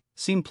community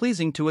seem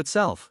pleasing to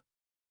itself.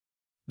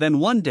 Then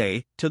one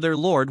day, to their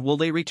Lord will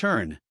they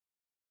return.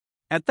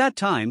 At that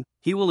time,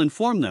 He will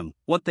inform them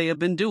what they have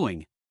been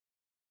doing.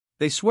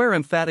 They swear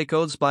emphatic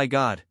oaths by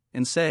God,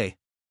 and say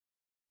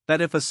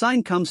that if a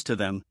sign comes to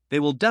them, they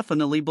will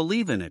definitely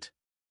believe in it.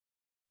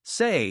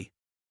 Say,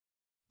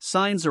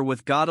 signs are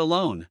with God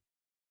alone.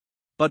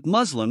 But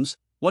Muslims,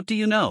 what do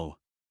you know?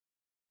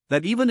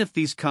 That even if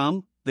these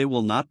come, they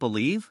will not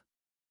believe?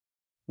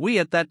 We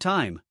at that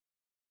time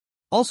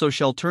also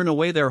shall turn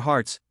away their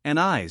hearts and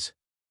eyes,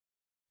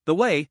 the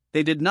way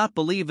they did not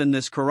believe in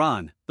this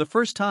Quran the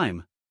first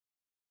time,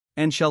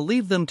 and shall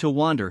leave them to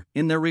wander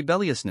in their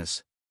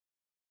rebelliousness.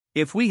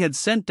 If we had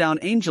sent down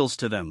angels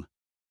to them,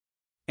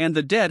 and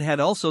the dead had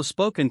also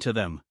spoken to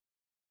them,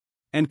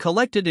 and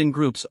collected in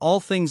groups all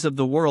things of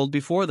the world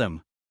before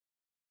them,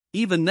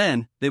 even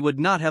then they would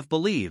not have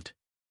believed,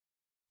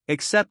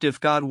 except if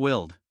God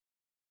willed.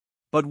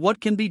 But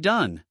what can be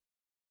done?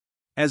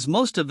 As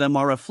most of them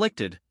are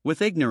afflicted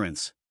with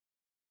ignorance.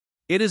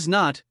 It is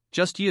not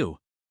just you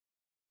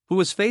who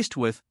is faced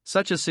with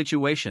such a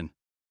situation.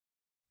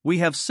 We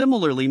have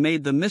similarly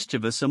made the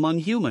mischievous among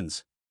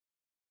humans,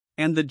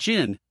 and the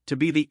jinn to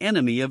be the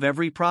enemy of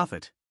every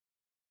prophet,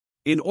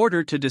 in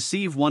order to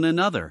deceive one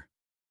another.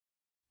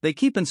 They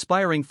keep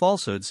inspiring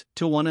falsehoods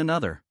to one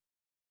another.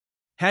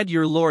 Had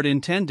your Lord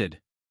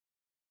intended,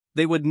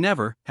 they would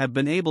never have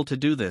been able to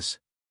do this.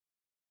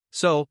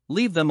 So,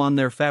 leave them on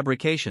their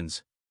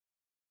fabrications.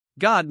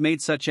 God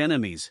made such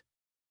enemies,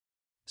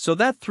 so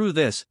that through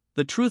this,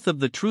 the truth of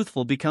the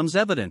truthful becomes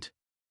evident,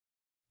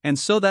 and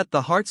so that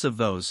the hearts of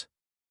those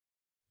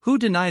who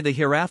deny the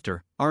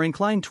hereafter are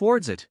inclined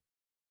towards it.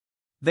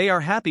 They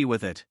are happy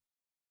with it,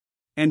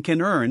 and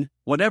can earn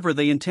whatever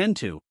they intend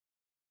to.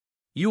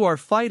 You are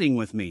fighting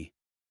with me.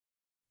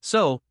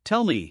 So,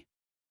 tell me,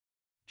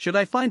 should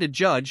I find a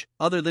judge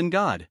other than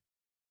God?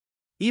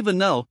 Even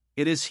though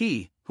it is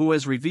He who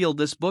has revealed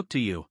this book to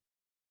you,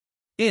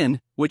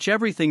 in which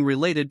everything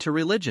related to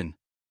religion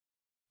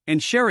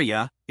and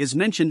Sharia is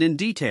mentioned in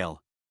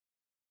detail,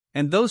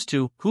 and those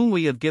to whom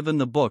we have given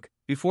the book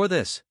before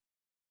this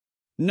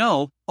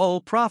know, O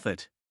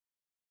Prophet,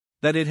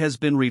 that it has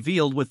been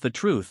revealed with the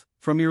truth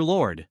from your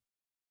Lord.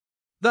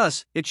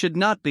 Thus, it should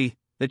not be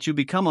that you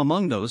become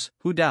among those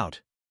who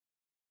doubt.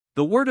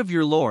 The word of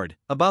your Lord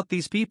about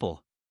these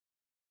people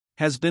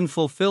has been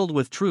fulfilled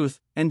with truth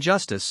and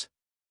justice.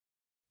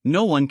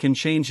 No one can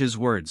change His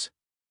words,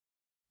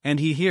 and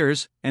He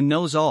hears and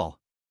knows all.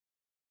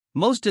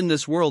 Most in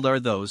this world are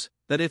those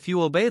that if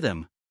you obey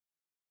them,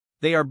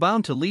 they are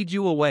bound to lead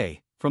you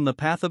away from the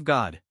path of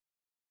God.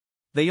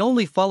 They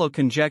only follow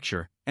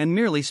conjecture and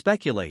merely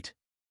speculate.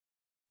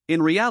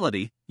 In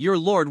reality, your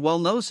Lord well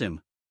knows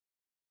him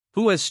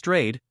who has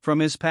strayed from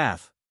His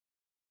path,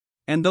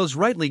 and those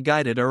rightly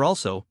guided are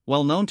also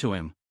well known to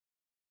Him.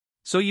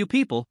 So you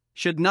people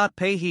should not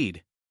pay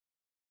heed.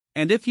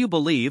 And if you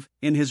believe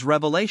in His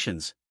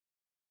revelations,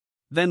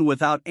 then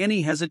without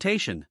any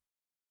hesitation,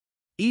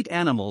 eat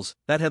animals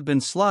that have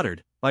been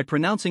slaughtered by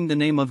pronouncing the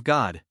name of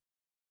God.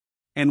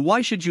 And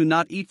why should you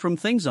not eat from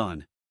things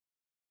on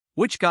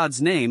which God's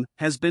name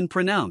has been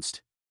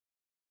pronounced,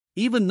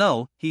 even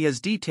though He has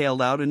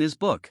detailed out in His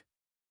book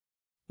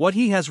what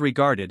He has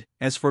regarded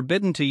as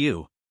forbidden to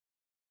you,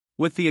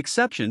 with the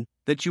exception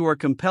that you are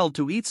compelled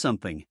to eat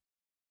something?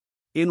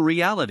 In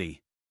reality,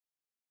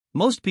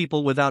 most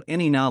people without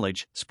any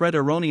knowledge spread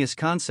erroneous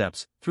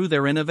concepts through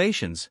their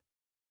innovations.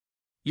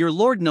 Your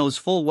Lord knows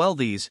full well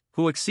these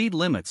who exceed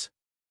limits.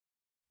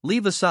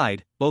 Leave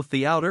aside both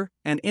the outer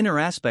and inner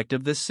aspect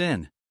of this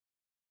sin.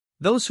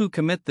 Those who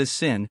commit this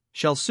sin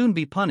shall soon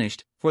be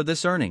punished for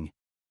this earning.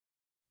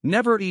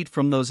 Never eat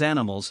from those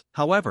animals,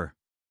 however,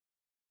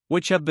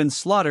 which have been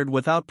slaughtered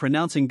without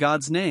pronouncing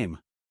God's name.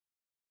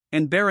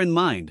 And bear in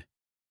mind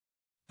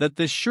that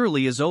this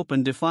surely is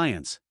open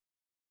defiance.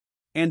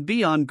 And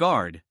be on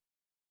guard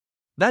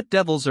that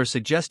devils are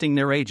suggesting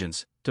their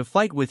agents to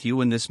fight with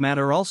you in this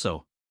matter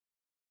also.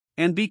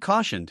 And be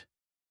cautioned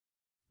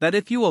that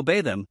if you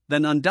obey them,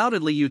 then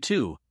undoubtedly you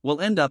too will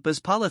end up as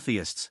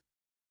polytheists.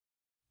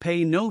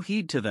 Pay no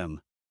heed to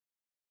them.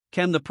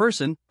 Can the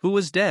person who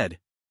was dead,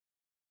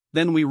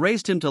 then we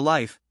raised him to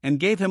life and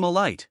gave him a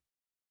light,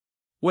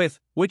 with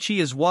which he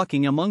is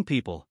walking among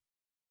people,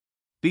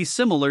 be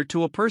similar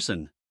to a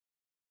person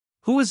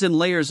who is in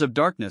layers of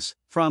darkness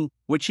from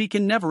which he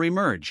can never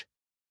emerge?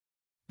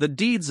 The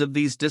deeds of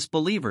these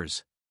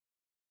disbelievers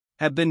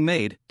have been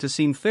made to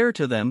seem fair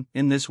to them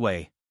in this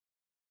way.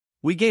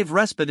 We gave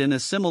respite in a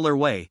similar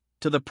way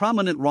to the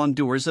prominent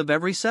wrongdoers of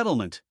every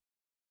settlement,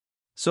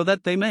 so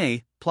that they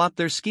may plot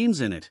their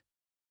schemes in it.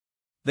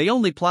 They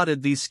only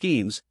plotted these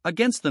schemes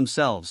against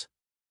themselves,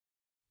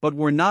 but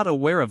were not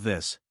aware of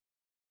this.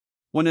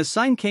 When a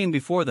sign came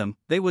before them,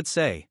 they would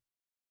say,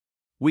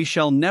 "We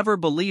shall never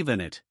believe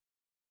in it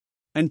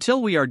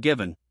until we are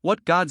given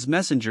what God's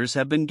messengers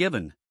have been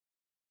given."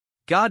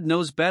 God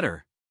knows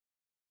better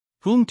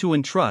whom to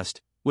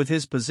entrust with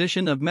his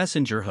position of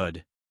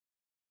messengerhood.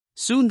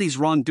 Soon these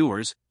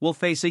wrongdoers will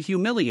face a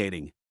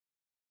humiliating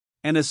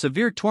and a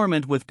severe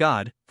torment with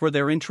God for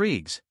their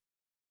intrigues.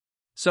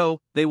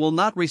 So, they will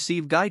not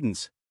receive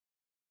guidance.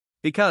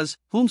 Because,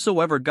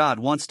 whomsoever God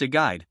wants to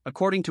guide,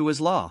 according to his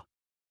law,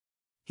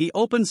 he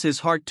opens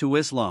his heart to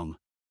Islam.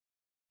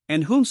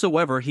 And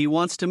whomsoever he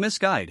wants to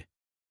misguide,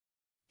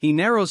 he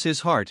narrows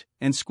his heart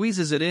and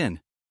squeezes it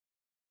in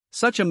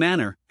such a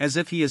manner as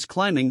if he is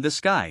climbing the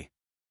sky.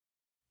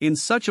 In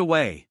such a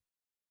way,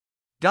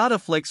 God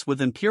afflicts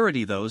with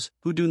impurity those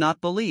who do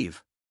not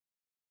believe.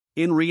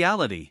 In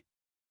reality,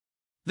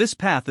 this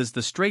path is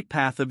the straight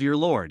path of your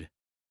Lord.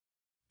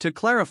 To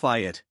clarify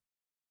it,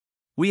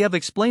 we have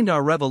explained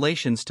our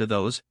revelations to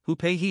those who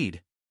pay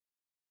heed.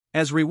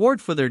 As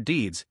reward for their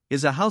deeds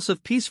is a house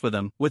of peace for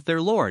them with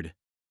their Lord,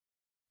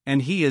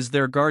 and he is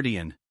their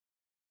guardian.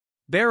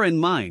 Bear in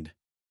mind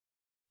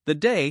the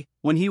day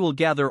when he will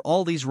gather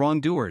all these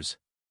wrongdoers.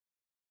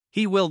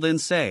 He will then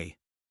say,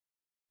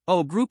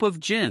 "O group of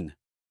jinn,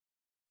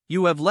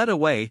 you have led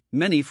away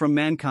many from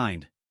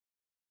mankind."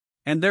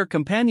 And their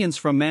companions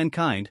from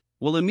mankind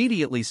will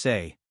immediately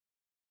say,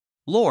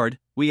 "Lord,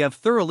 we have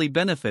thoroughly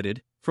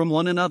benefited from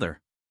one another.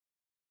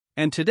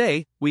 And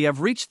today we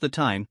have reached the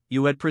time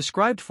you had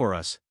prescribed for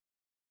us."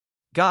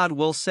 God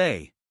will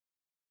say,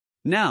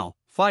 "Now,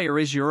 fire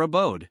is your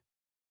abode.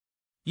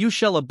 You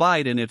shall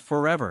abide in it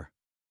forever.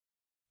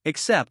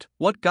 Accept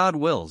what God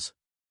wills."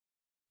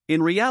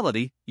 In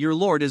reality, your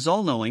Lord is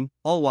all-knowing,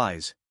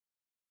 all-wise.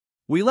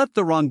 We let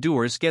the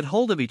wrongdoers get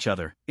hold of each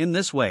other in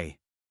this way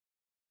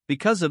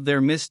because of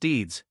their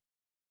misdeeds.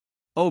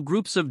 O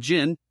groups of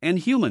jinn and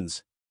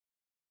humans!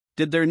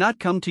 Did there not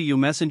come to you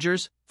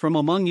messengers from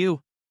among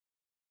you,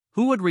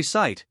 who would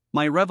recite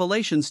my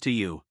revelations to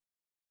you,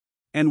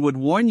 and would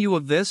warn you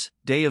of this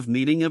day of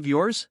meeting of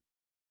yours?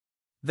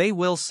 They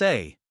will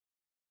say,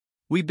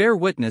 "We bear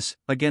witness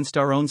against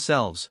our own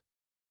selves."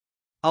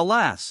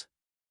 Alas!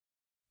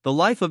 The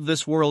life of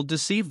this world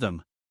deceived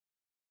them.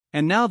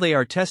 And now they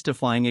are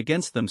testifying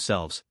against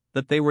themselves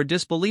that they were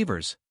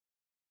disbelievers.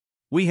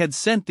 We had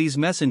sent these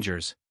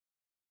messengers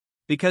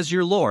because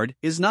your Lord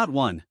is not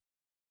one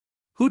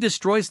who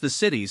destroys the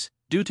cities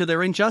due to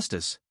their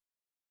injustice,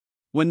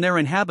 when their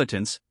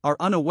inhabitants are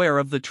unaware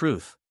of the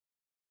truth.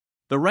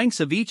 The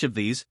ranks of each of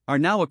these are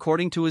now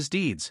according to his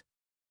deeds.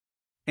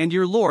 And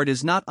your Lord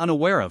is not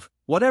unaware of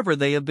whatever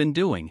they have been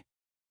doing.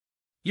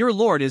 Your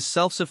Lord is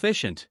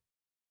self-sufficient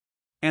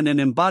and an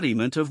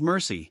embodiment of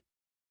mercy.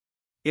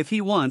 If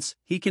he wants,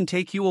 he can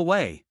take you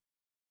away,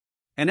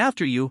 and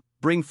after you,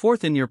 bring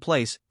forth in your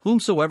place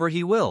whomsoever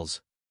he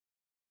wills,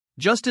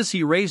 just as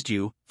he raised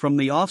you from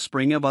the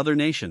offspring of other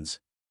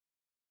nations.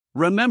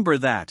 Remember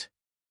that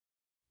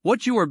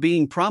what you are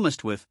being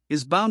promised with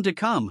is bound to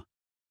come,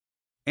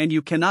 and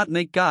you cannot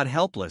make God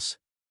helpless.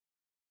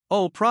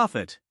 O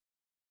prophet,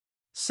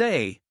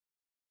 say,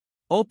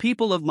 "O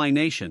people of my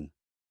nation,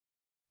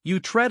 you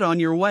tread on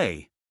your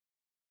way.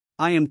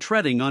 I am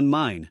treading on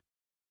mine.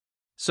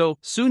 So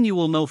soon you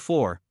will know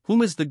for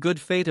whom is the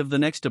good fate of the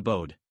next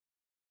abode."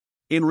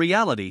 In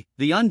reality,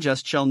 the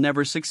unjust shall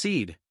never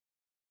succeed.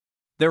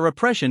 Their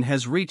oppression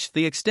has reached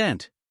the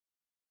extent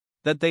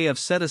that they have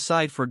set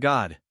aside for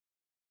God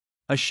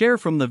a share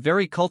from the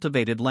very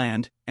cultivated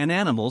land and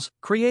animals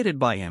created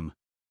by him.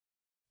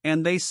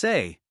 And they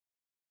say,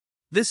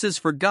 "This is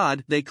for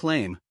God," they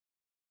claim.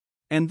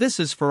 "And this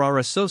is for our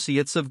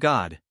associates of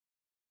God."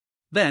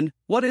 Then,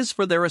 what is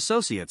for their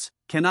associates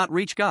cannot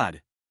reach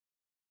God.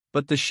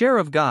 But the share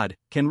of God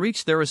can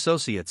reach their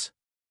associates.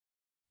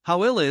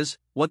 How ill is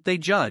what they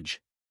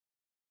judge.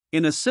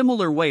 In a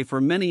similar way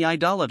for many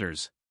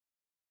idolaters,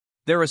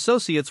 their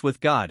associates with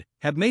God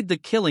have made the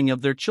killing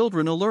of their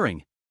children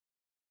alluring,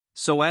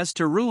 so as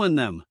to ruin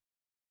them,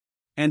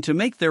 and to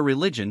make their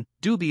religion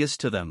dubious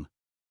to them.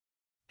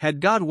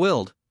 Had God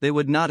willed, they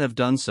would not have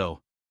done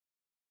so.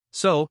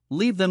 So,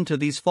 leave them to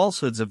these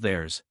falsehoods of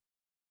theirs.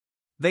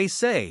 They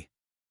say,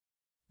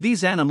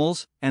 "These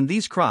animals and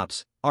these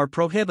crops are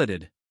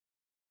prohibited.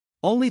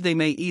 Only they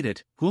may eat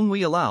it whom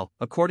we allow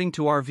according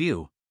to our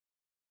view."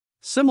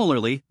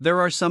 Similarly, there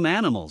are some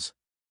animals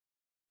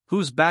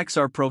whose backs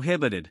are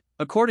prohibited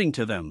according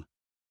to them.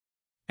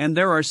 And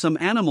there are some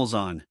animals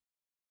on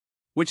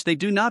which they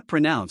do not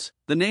pronounce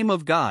the name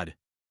of God.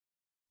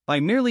 By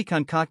merely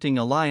concocting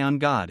a lie on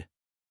God,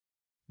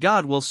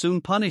 God will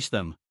soon punish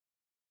them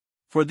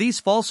for these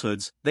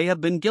falsehoods they have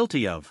been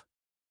guilty of.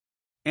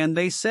 And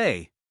they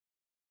say,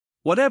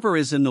 "Whatever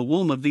is in the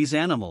womb of these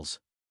animals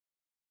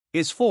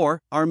is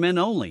for our men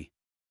only,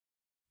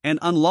 and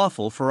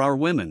unlawful for our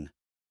women.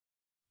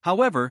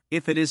 However,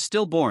 if it is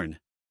stillborn,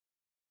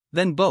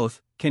 then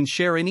both can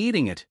share in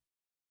eating it."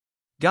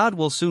 God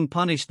will soon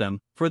punish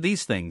them for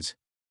these things.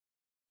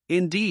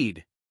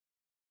 Indeed,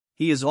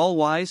 he is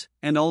all-wise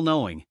and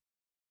all-knowing.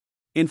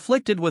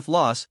 Inflicted with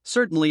loss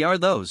certainly are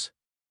those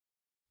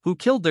who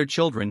killed their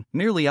children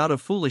merely out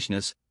of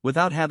foolishness,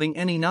 without having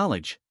any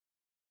knowledge.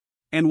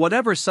 And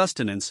whatever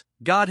sustenance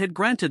God had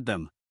granted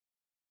them,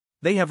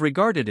 they have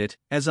regarded it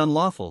as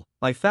unlawful,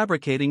 by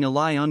fabricating a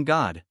lie on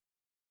God.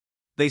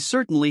 They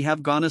certainly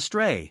have gone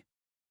astray,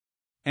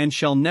 and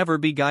shall never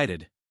be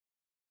guided.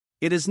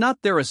 It is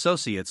not their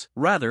associates,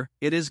 rather,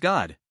 it is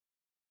God,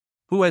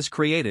 who has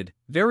created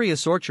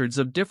various orchards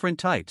of different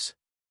types.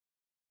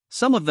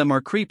 Some of them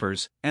are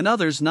creepers, and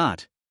others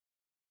not.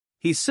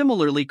 He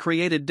similarly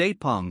created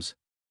date palms,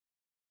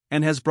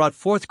 and has brought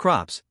forth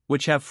crops,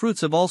 which have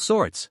fruits of all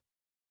sorts,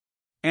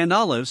 and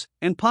olives,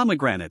 and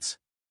pomegranates,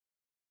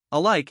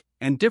 alike,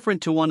 and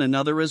different to one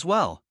another as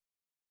well.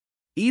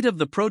 Eat of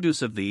the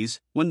produce of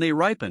these, when they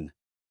ripen,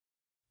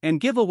 and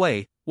give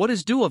away what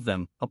is due of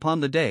them, upon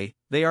the day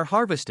they are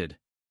harvested.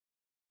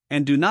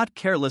 And do not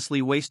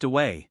carelessly waste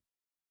away.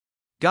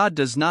 God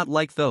does not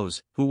like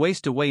those who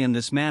waste away in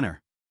this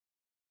manner.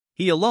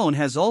 He alone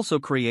has also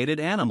created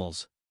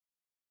animals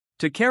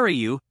to carry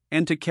you,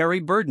 and to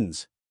carry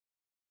burdens.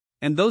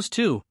 And those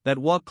too that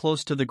walk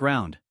close to the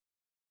ground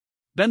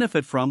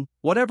benefit from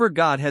whatever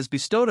God has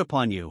bestowed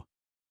upon you.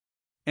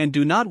 And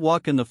do not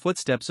walk in the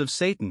footsteps of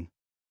Satan.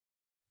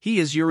 He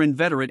is your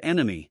inveterate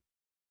enemy.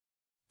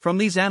 From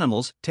these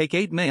animals take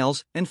 8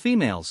 males and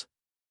females.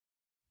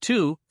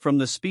 2 from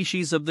the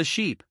species of the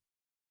sheep,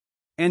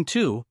 and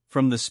 2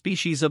 from the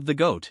species of the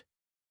goat.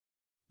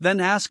 Then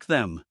ask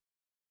them,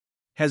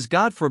 has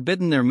God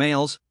forbidden their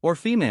males or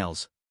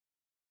females,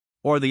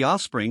 or the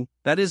offspring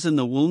that is in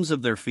the wombs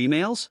of their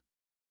females?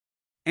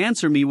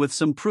 Answer me with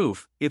some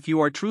proof, if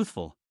you are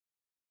truthful.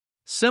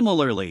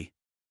 Similarly,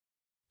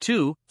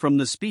 2 from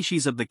the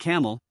species of the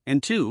camel,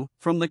 and 2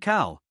 from the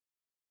cow.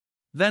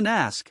 Then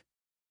ask,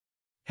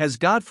 has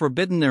God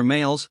forbidden their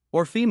males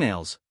or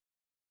females,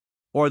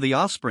 or the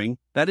offspring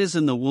that is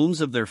in the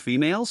wombs of their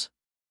females?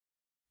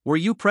 Were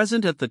you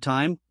present at the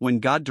time when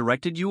God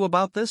directed you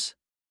about this?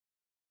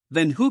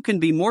 Then who can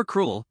be more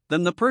cruel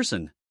than the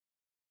person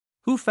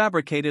who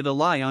fabricated a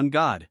lie on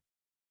God,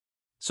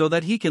 so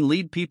that he can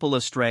lead people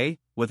astray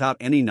without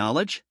any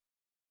knowledge?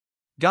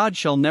 God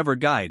shall never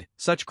guide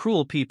such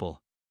cruel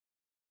people.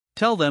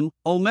 Tell them,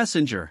 O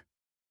messenger,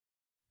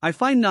 I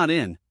find not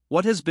in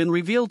what has been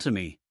revealed to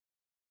me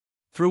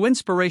through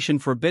inspiration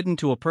forbidden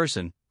to a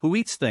person who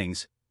eats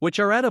things which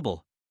are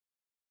edible,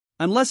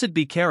 unless it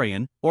be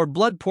carrion, or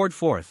blood poured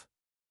forth,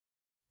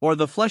 or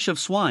the flesh of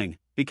swine,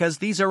 because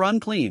these are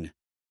unclean,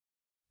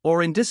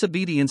 or in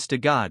disobedience to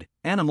God,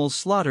 animals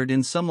slaughtered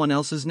in someone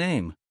else's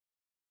name.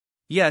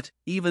 Yet,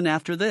 even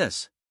after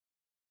this,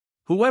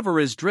 whoever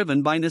is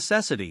driven by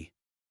necessity,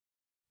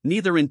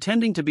 neither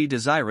intending to be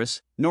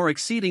desirous, nor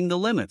exceeding the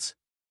limits,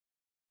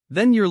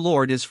 then your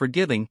Lord is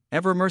forgiving,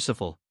 ever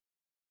merciful.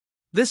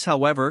 This,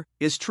 however,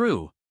 is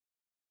true,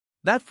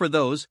 that for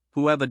those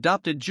who have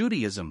adopted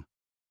Judaism,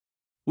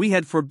 we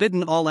had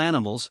forbidden all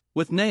animals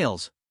with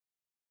nails,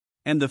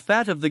 and the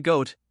fat of the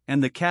goat,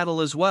 and the cattle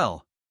as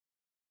well,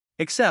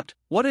 except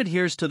what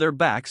adheres to their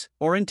backs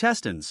or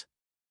intestines,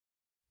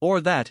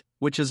 or that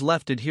which is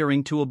left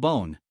adhering to a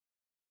bone.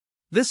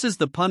 This is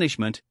the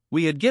punishment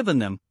we had given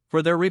them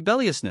for their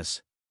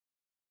rebelliousness.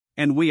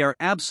 And we are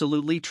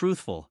absolutely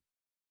truthful.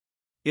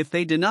 If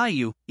they deny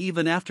you,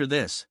 even after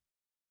this,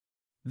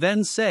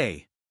 then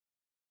say,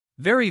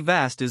 very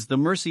vast is the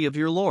mercy of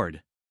your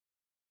Lord.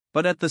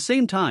 But at the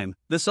same time,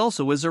 this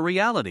also is a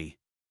reality,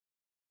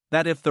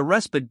 that if the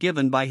respite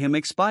given by him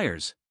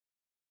expires,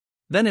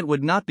 then it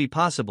would not be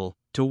possible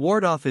to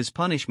ward off his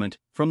punishment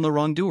from the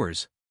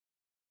wrongdoers.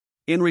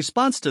 In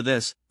response to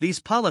this, these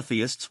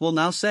polytheists will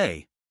now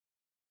say,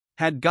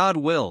 had God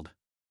willed,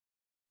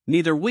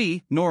 neither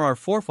we nor our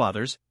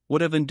forefathers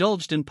would have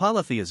indulged in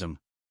polytheism,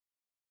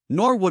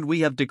 nor would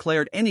we have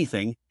declared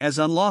anything as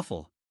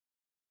unlawful.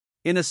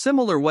 In a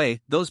similar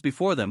way, those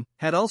before them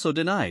had also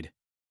denied,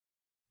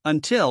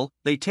 until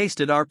they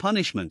tasted our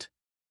punishment.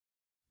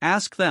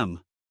 Ask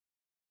them,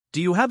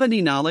 do you have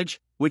any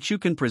knowledge which you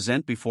can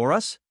present before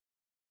us?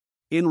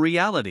 In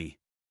reality,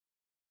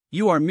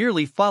 you are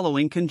merely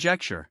following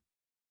conjecture,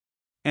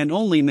 and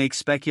only make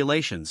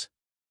speculations.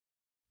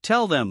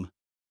 Tell them,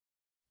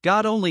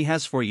 God only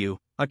has for you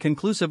a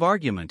conclusive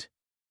argument.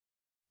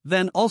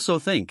 Then also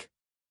think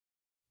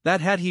that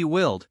had he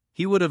willed,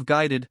 he would have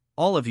guided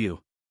all of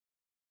you,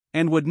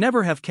 and would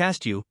never have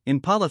cast you in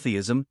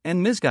polytheism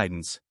and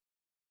misguidance.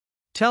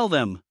 Tell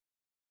them,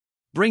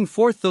 bring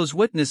forth those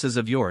witnesses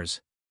of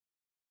yours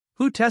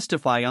who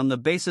testify on the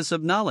basis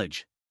of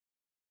knowledge,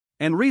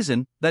 and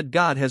reason that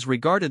God has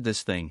regarded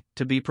this thing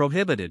to be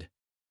prohibited.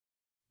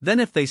 Then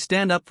if they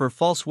stand up for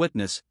false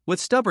witness with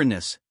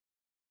stubbornness,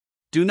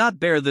 do not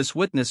bear this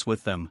witness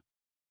with them,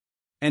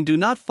 and do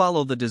not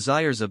follow the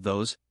desires of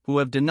those who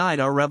have denied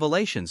our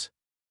revelations,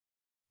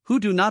 who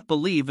do not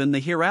believe in the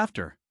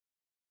hereafter,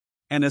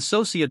 and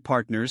associate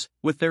partners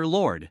with their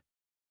Lord.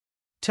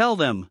 Tell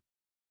them,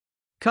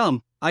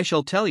 come, I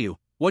shall tell you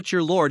what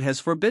your Lord has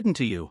forbidden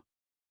to you.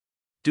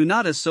 Do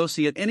not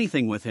associate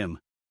anything with him.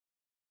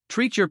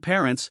 Treat your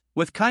parents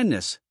with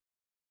kindness.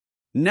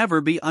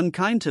 Never be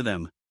unkind to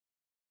them.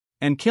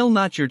 And kill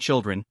not your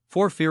children,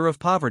 for fear of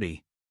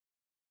poverty.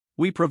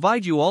 We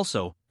provide you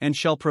also, and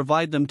shall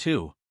provide them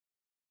too.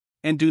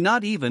 And do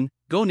not even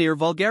go near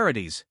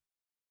vulgarities,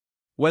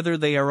 whether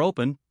they are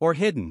open or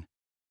hidden.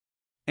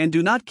 And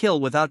do not kill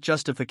without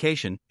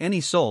justification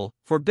any soul,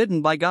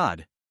 forbidden by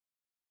God.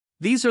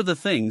 These are the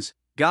things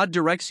God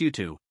directs you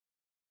to,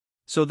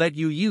 so that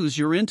you use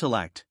your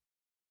intellect.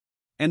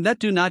 And that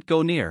do not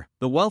go near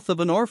the wealth of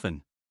an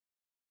orphan,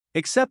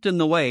 except in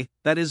the way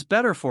that is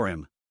better for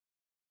him,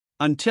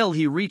 until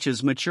he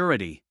reaches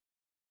maturity.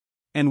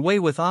 And weigh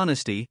with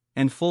honesty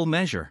and full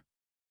measure.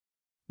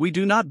 We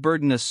do not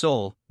burden a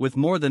soul with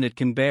more than it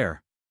can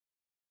bear.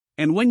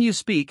 And when you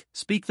speak,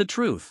 speak the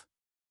truth,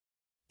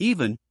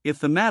 even if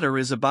the matter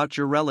is about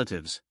your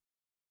relatives.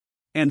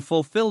 And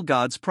fulfill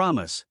God's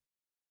promise.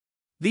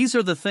 These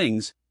are the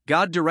things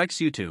God directs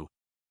you to,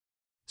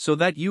 so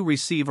that you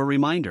receive a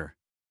reminder.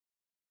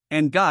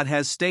 And God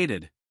has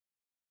stated,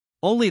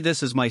 "Only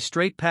this is my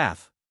straight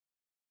path.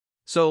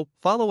 So,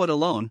 follow it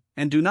alone,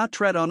 and do not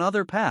tread on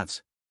other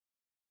paths,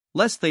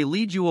 lest they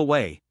lead you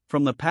away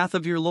from the path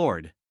of your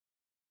Lord.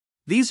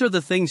 These are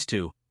the things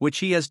to which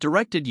He has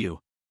directed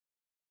you,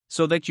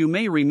 so that you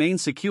may remain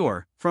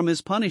secure from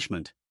His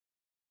punishment.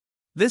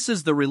 This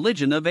is the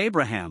religion of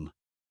Abraham."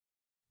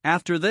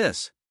 After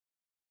this,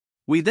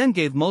 we then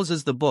gave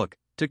Moses the book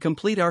to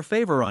complete our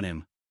favor on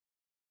him,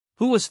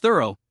 who was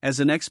thorough as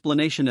an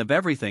explanation of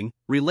everything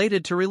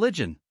related to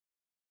religion,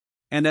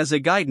 and as a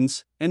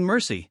guidance and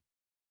mercy,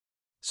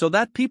 so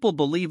that people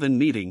believe in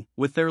meeting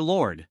with their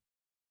Lord.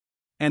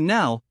 And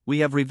now we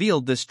have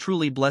revealed this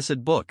truly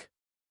blessed book.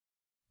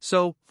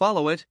 So,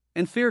 follow it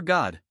and fear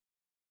God,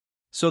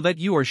 so that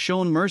you are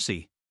shown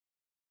mercy.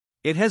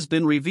 It has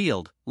been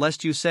revealed,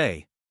 lest you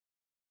say,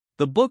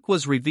 "The book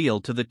was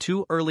revealed to the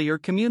two earlier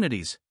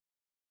communities,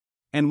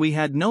 and we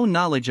had no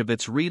knowledge of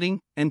its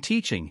reading and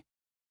teaching."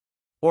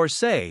 Or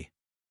say,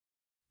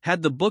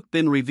 "Had the book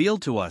been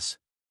revealed to us,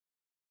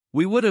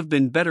 we would have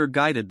been better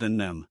guided than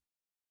them."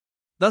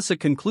 Thus a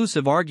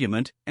conclusive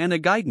argument and a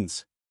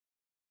guidance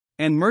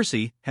and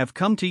mercy have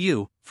come to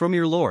you from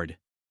your Lord.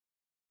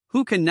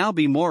 Who can now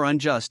be more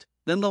unjust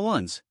than the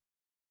ones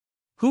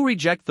who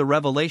reject the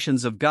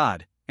revelations of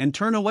God and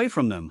turn away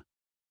from them?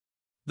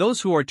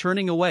 Those who are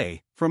turning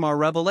away from our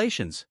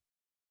revelations,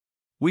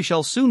 we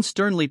shall soon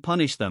sternly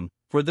punish them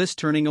for this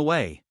turning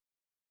away.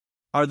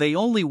 Are they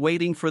only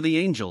waiting for the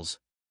angels,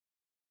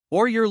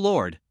 or your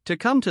Lord, to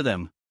come to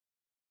them?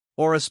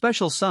 Or a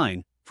special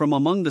sign from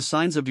among the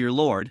signs of your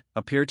Lord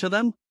appear to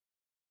them?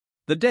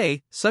 The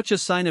day such a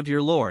sign of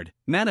your Lord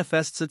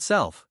manifests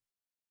itself,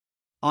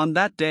 on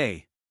that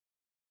day,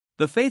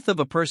 the faith of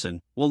a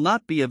person will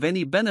not be of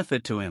any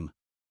benefit to him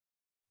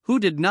who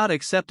did not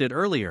accept it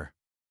earlier,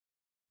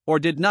 or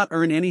did not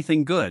earn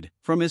anything good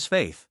from his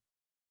faith.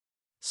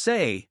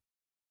 Say,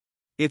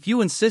 "If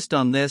you insist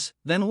on this,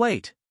 then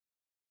wait.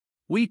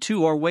 We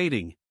too are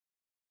waiting."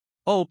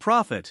 O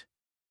prophet,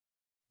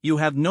 you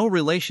have no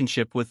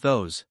relationship with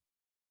those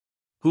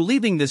who,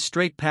 leaving this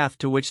straight path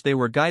to which they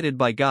were guided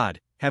by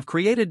God, have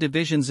created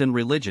divisions in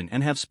religion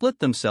and have split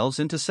themselves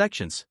into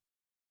sections.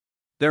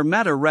 Their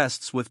matter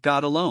rests with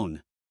God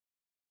alone.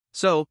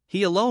 So,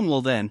 He alone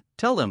will then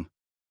tell them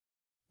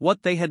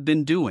what they had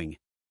been doing.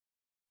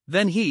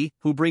 Then he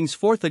who brings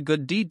forth a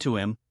good deed to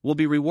Him will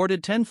be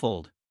rewarded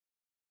tenfold,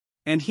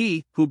 and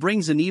he who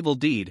brings an evil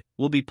deed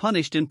will be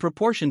punished in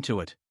proportion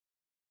to it.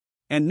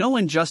 And no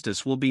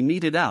injustice will be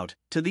meted out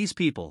to these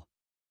people.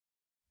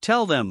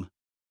 Tell them,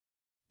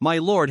 "My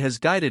Lord has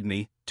guided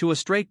me to a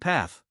straight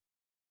path,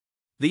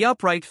 the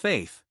upright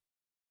faith,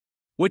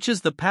 which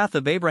is the path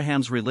of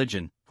Abraham's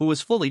religion, who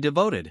was fully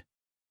devoted,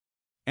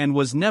 and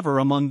was never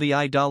among the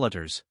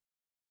idolaters."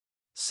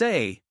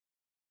 Say,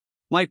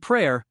 "My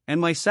prayer and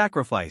my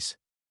sacrifice,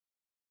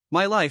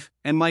 my life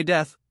and my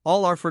death,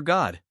 all are for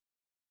God,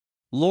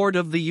 Lord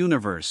of the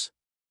universe.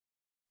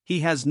 He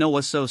has no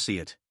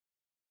associate.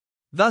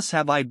 Thus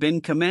have I been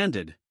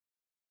commanded,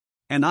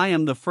 and I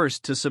am the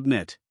first to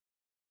submit."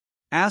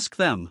 Ask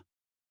them,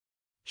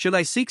 "Should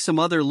I seek some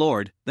other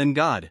Lord than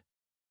God,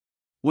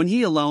 when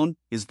He alone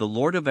is the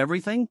Lord of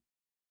everything?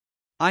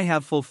 I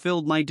have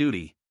fulfilled my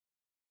duty."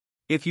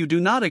 If you do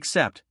not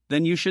accept,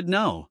 then you should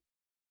know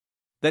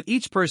that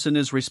each person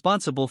is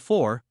responsible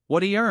for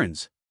what he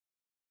earns,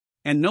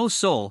 and no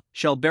soul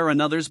shall bear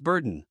another's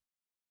burden.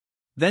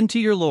 Then to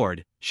your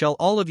Lord shall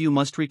all of you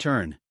must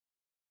return.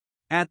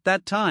 At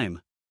that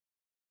time,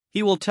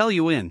 He will tell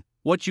you in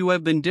what you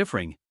have been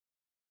differing.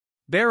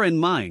 Bear in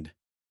mind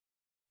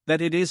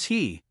that it is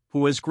He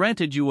who has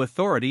granted you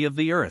authority of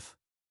the earth,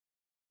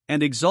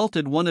 and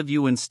exalted one of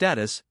you in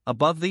status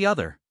above the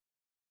other,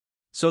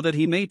 so that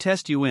He may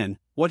test you in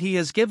what He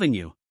has given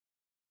you.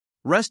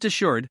 Rest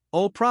assured,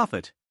 O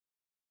prophet,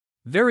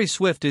 very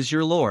swift is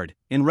your Lord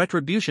in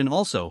retribution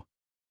also,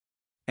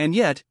 and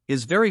yet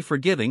is very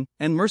forgiving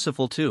and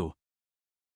merciful too.